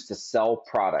choose to sell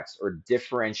products or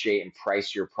differentiate and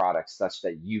price your products such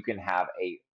that you can have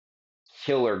a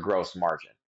killer gross margin,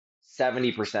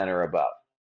 70% or above,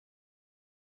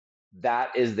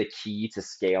 that is the key to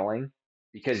scaling,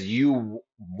 because you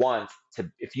want to,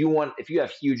 if you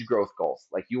have huge growth goals,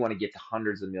 like you want to get to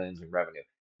hundreds of millions in revenue,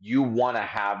 you want to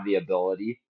have the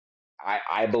ability,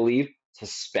 I believe, to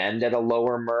spend at a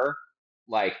lower MER,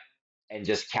 like, and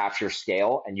just capture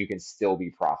scale, and you can still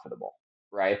be profitable,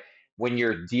 right? When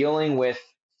you're dealing with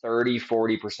 30,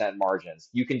 40% margins,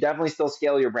 you can definitely still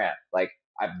scale your brand. Like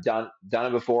I've done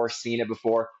it before, seen it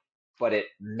before, but it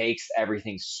makes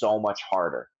everything so much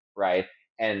harder, right?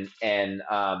 And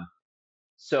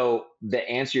so the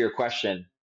answer to your question,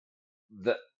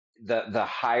 the the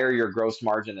higher your gross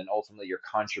margin and ultimately your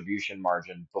contribution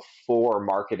margin before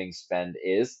marketing spend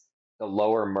is, the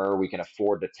lower MER we can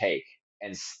afford to take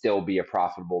and still be a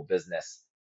profitable business.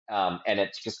 And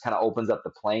it just kind of opens up the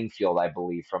playing field, I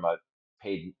believe, from a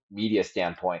paid media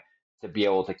standpoint, to be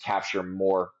able to capture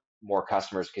more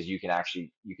customers, because you can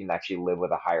actually live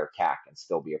with a higher CAC and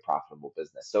still be a profitable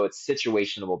business. So it's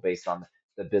situational based on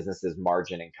the business's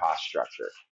margin and cost structure.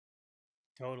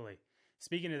 Totally.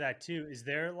 Speaking of that too, is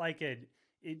there like do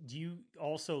you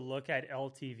also look at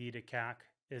LTV to CAC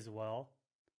as well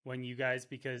when you guys,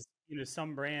 because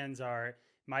some brands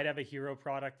might have a hero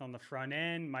product on the front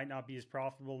end, might not be as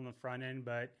profitable in the front end,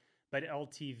 but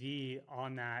LTV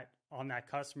on that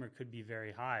customer could be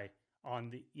very high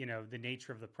on the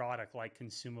nature of the product, like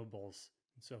consumables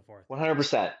and so forth.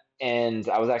 100%. And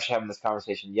I was actually having this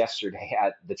conversation yesterday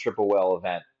at the Triple Whale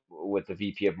event with the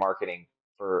VP of marketing.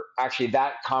 For actually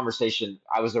that conversation,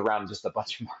 I was around just a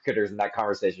bunch of marketers, and that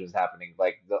conversation was happening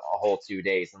like a whole 2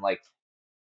 days. And like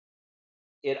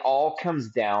it all comes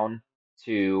down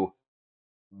to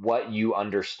what you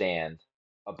understand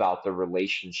about the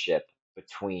relationship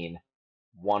between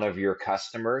one of your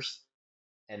customers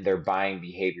and their buying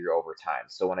behavior over time.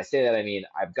 So when I say that, I mean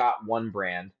I've got one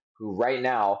brand who right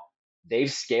now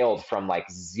they've scaled from like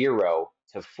 0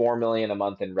 to 4 million a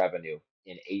month in revenue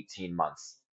in 18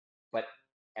 months. But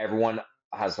everyone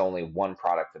has only one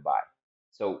product to buy.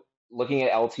 So looking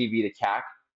at LTV to CAC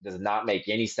does not make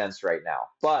any sense right now.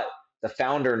 But the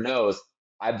founder knows,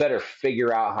 I better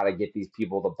figure out how to get these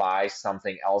people to buy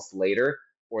something else later,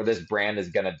 or this brand is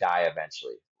going to die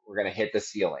eventually. We're going to hit the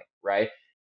ceiling, right?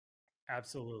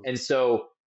 Absolutely. And so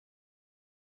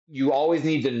you always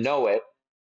need to know it.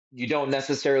 You don't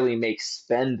necessarily make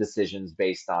spend decisions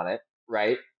based on it,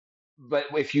 right? But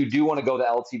if you do want to go the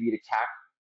LTV to CAC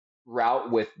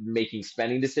route with making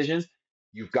spending decisions,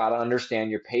 you've got to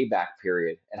understand your payback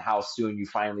period and how soon you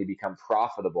finally become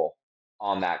profitable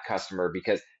on that customer,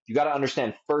 because you got to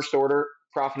understand first order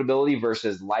profitability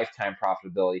versus lifetime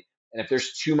profitability. And if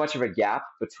there's too much of a gap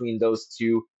between those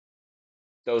two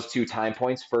time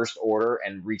points, first order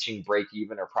and reaching break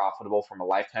even or profitable from a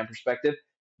lifetime perspective,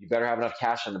 you better have enough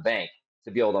cash in the bank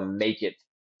to be able to make it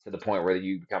to the point where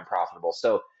you become profitable.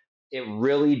 So it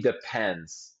really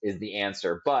depends is the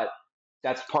answer. But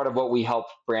that's part of what we help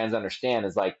brands understand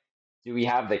is like, do we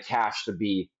have the cash to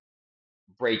be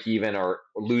break even or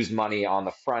lose money on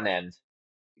the front end,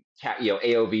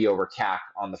 AOV over CAC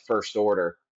on the first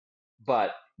order,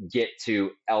 but get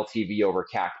to LTV over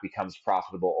CAC becomes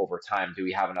profitable over time? Do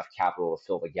we have enough capital to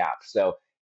fill the gap? So,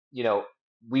 you know,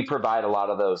 we provide a lot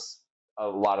of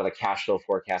the cash flow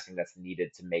forecasting that's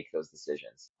needed to make those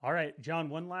decisions. All right, John,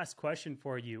 one last question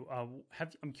for you.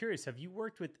 I'm curious, have you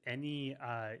worked with any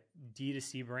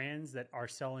D2C brands that are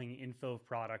selling info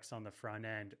products on the front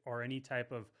end, or any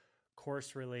type of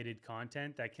course related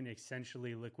content that can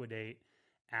essentially liquidate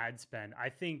ad spend? I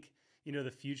think,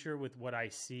 the future with what I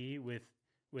see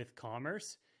with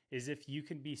commerce is if you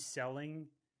can be selling,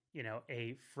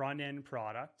 a front end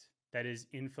product that is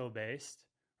info based,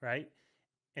 right?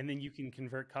 And then you can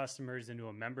convert customers into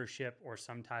a membership or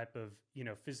some type of,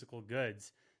 physical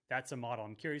goods. That's a model.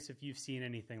 I'm curious if you've seen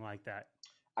anything like that.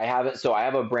 I haven't, so I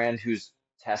have a brand who's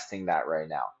testing that right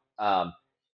now.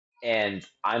 And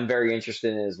I'm very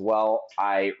interested in it as well.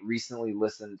 I recently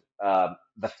listened,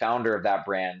 the founder of that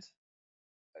brand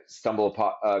stumbled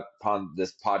upon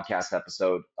this podcast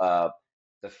episode,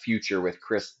 The Future with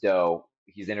Chris Do.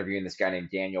 He's interviewing this guy named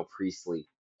Daniel Priestley,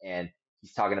 and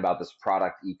he's talking about this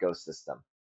product ecosystem.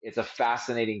 It's a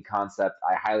fascinating concept.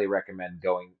 I highly recommend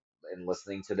going and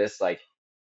listening to this. Like,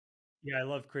 Yeah, I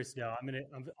love Chris Dow. I'm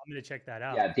gonna check that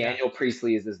out. yeah, Yeah. Daniel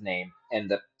Priestley is his name, and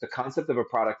the concept of a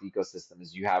product ecosystem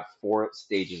is you have four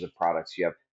stages of products.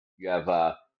 You have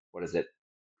what is it?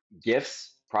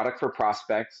 Gifts, product for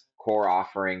prospects, core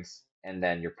offerings, and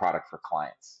then your product for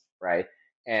clients, right?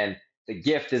 And the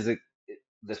gift is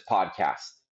this podcast,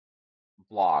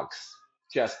 blogs,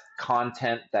 just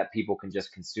content that people can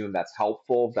just consume that's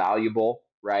helpful, valuable,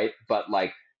 right? But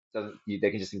like they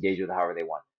can just engage with it however they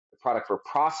want. The product for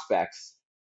prospects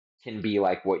can be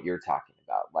like what you're talking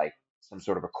about, like some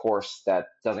sort of a course that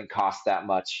doesn't cost that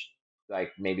much.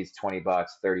 Like maybe it's $20,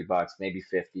 $30, maybe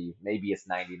 50, maybe it's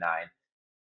 99.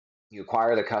 You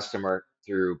acquire the customer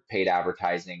through paid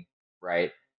advertising,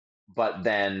 right? But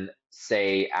then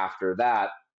say after that,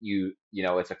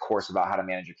 it's a course about how to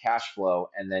manage your cash flow,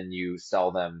 and then you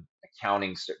sell them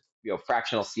accounting,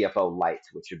 fractional CFO light,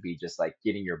 which would be just like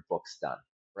getting your books done,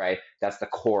 right? That's the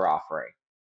core offering.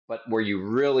 But where you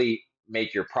really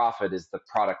make your profit is the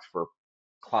product for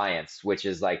clients, which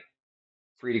is like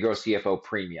free to grow CFO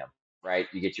premium, right?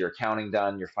 You get your accounting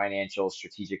done, your financials,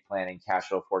 strategic planning, cash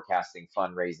flow forecasting,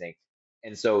 fundraising.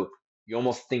 And so you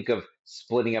almost think of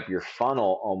splitting up your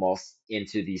funnel almost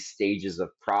into these stages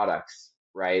of products,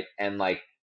 right? And like,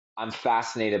 I'm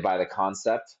fascinated by the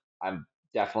concept. I'm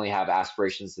definitely have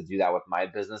aspirations to do that with my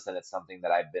business. And it's something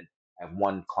that I have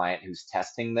one client who's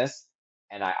testing this.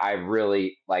 And I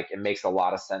really like, it makes a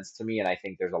lot of sense to me. And I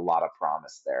think there's a lot of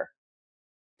promise there.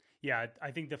 Yeah,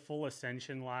 I think the full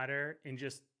ascension ladder in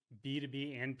just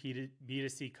B2B and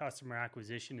B2C customer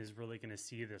acquisition is really going to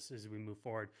see this as we move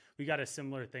forward. We got a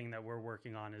similar thing that we're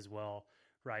working on as well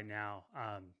right now,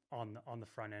 on the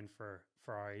front end for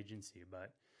our agency.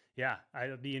 But yeah,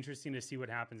 it'll be interesting to see what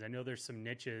happens. I know there's some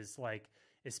niches, like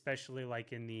especially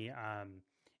like in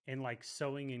like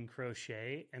sewing and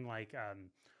crochet, and like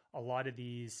a lot of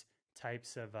these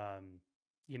types of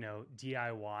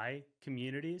DIY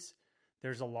communities.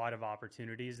 There's a lot of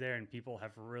opportunities there, and people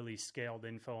have really scaled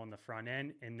info on the front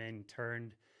end and then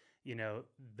turned,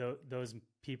 those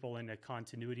people into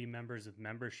continuity members of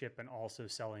membership and also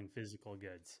selling physical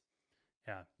goods.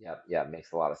 Yeah. Yeah, yeah, it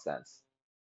makes a lot of sense.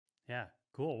 Yeah.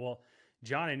 Cool. Well,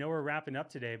 John, I know we're wrapping up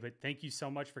today, but thank you so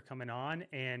much for coming on.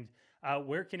 And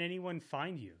where can anyone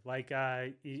find you? Like, are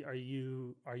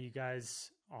you guys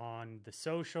on the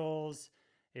socials?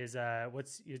 It's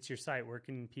your site? Where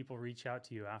can people reach out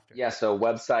to you after? Yeah, so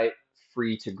website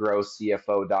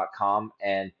freetogrowcfo.com,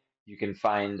 and you can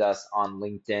find us on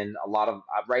LinkedIn. A lot of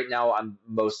right now I'm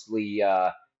mostly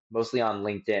on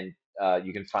LinkedIn.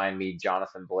 You can find me,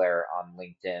 Jonathan Blair, on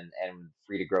LinkedIn, and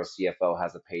Free to Grow CFO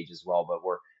has a page as well. But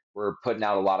we're putting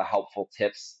out a lot of helpful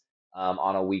tips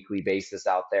on a weekly basis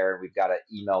out there. We've got an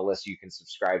email list you can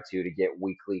subscribe to get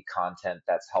weekly content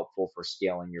that's helpful for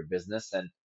scaling your business. And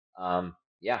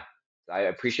yeah, I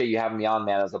appreciate you having me on,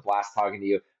 man. It was a blast talking to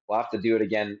you. We'll have to do it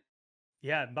again.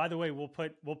 Yeah. By the way, we'll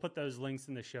put those links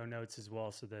in the show notes as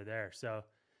well, so they're there. So,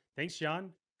 thanks,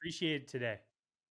 John. Appreciate it today.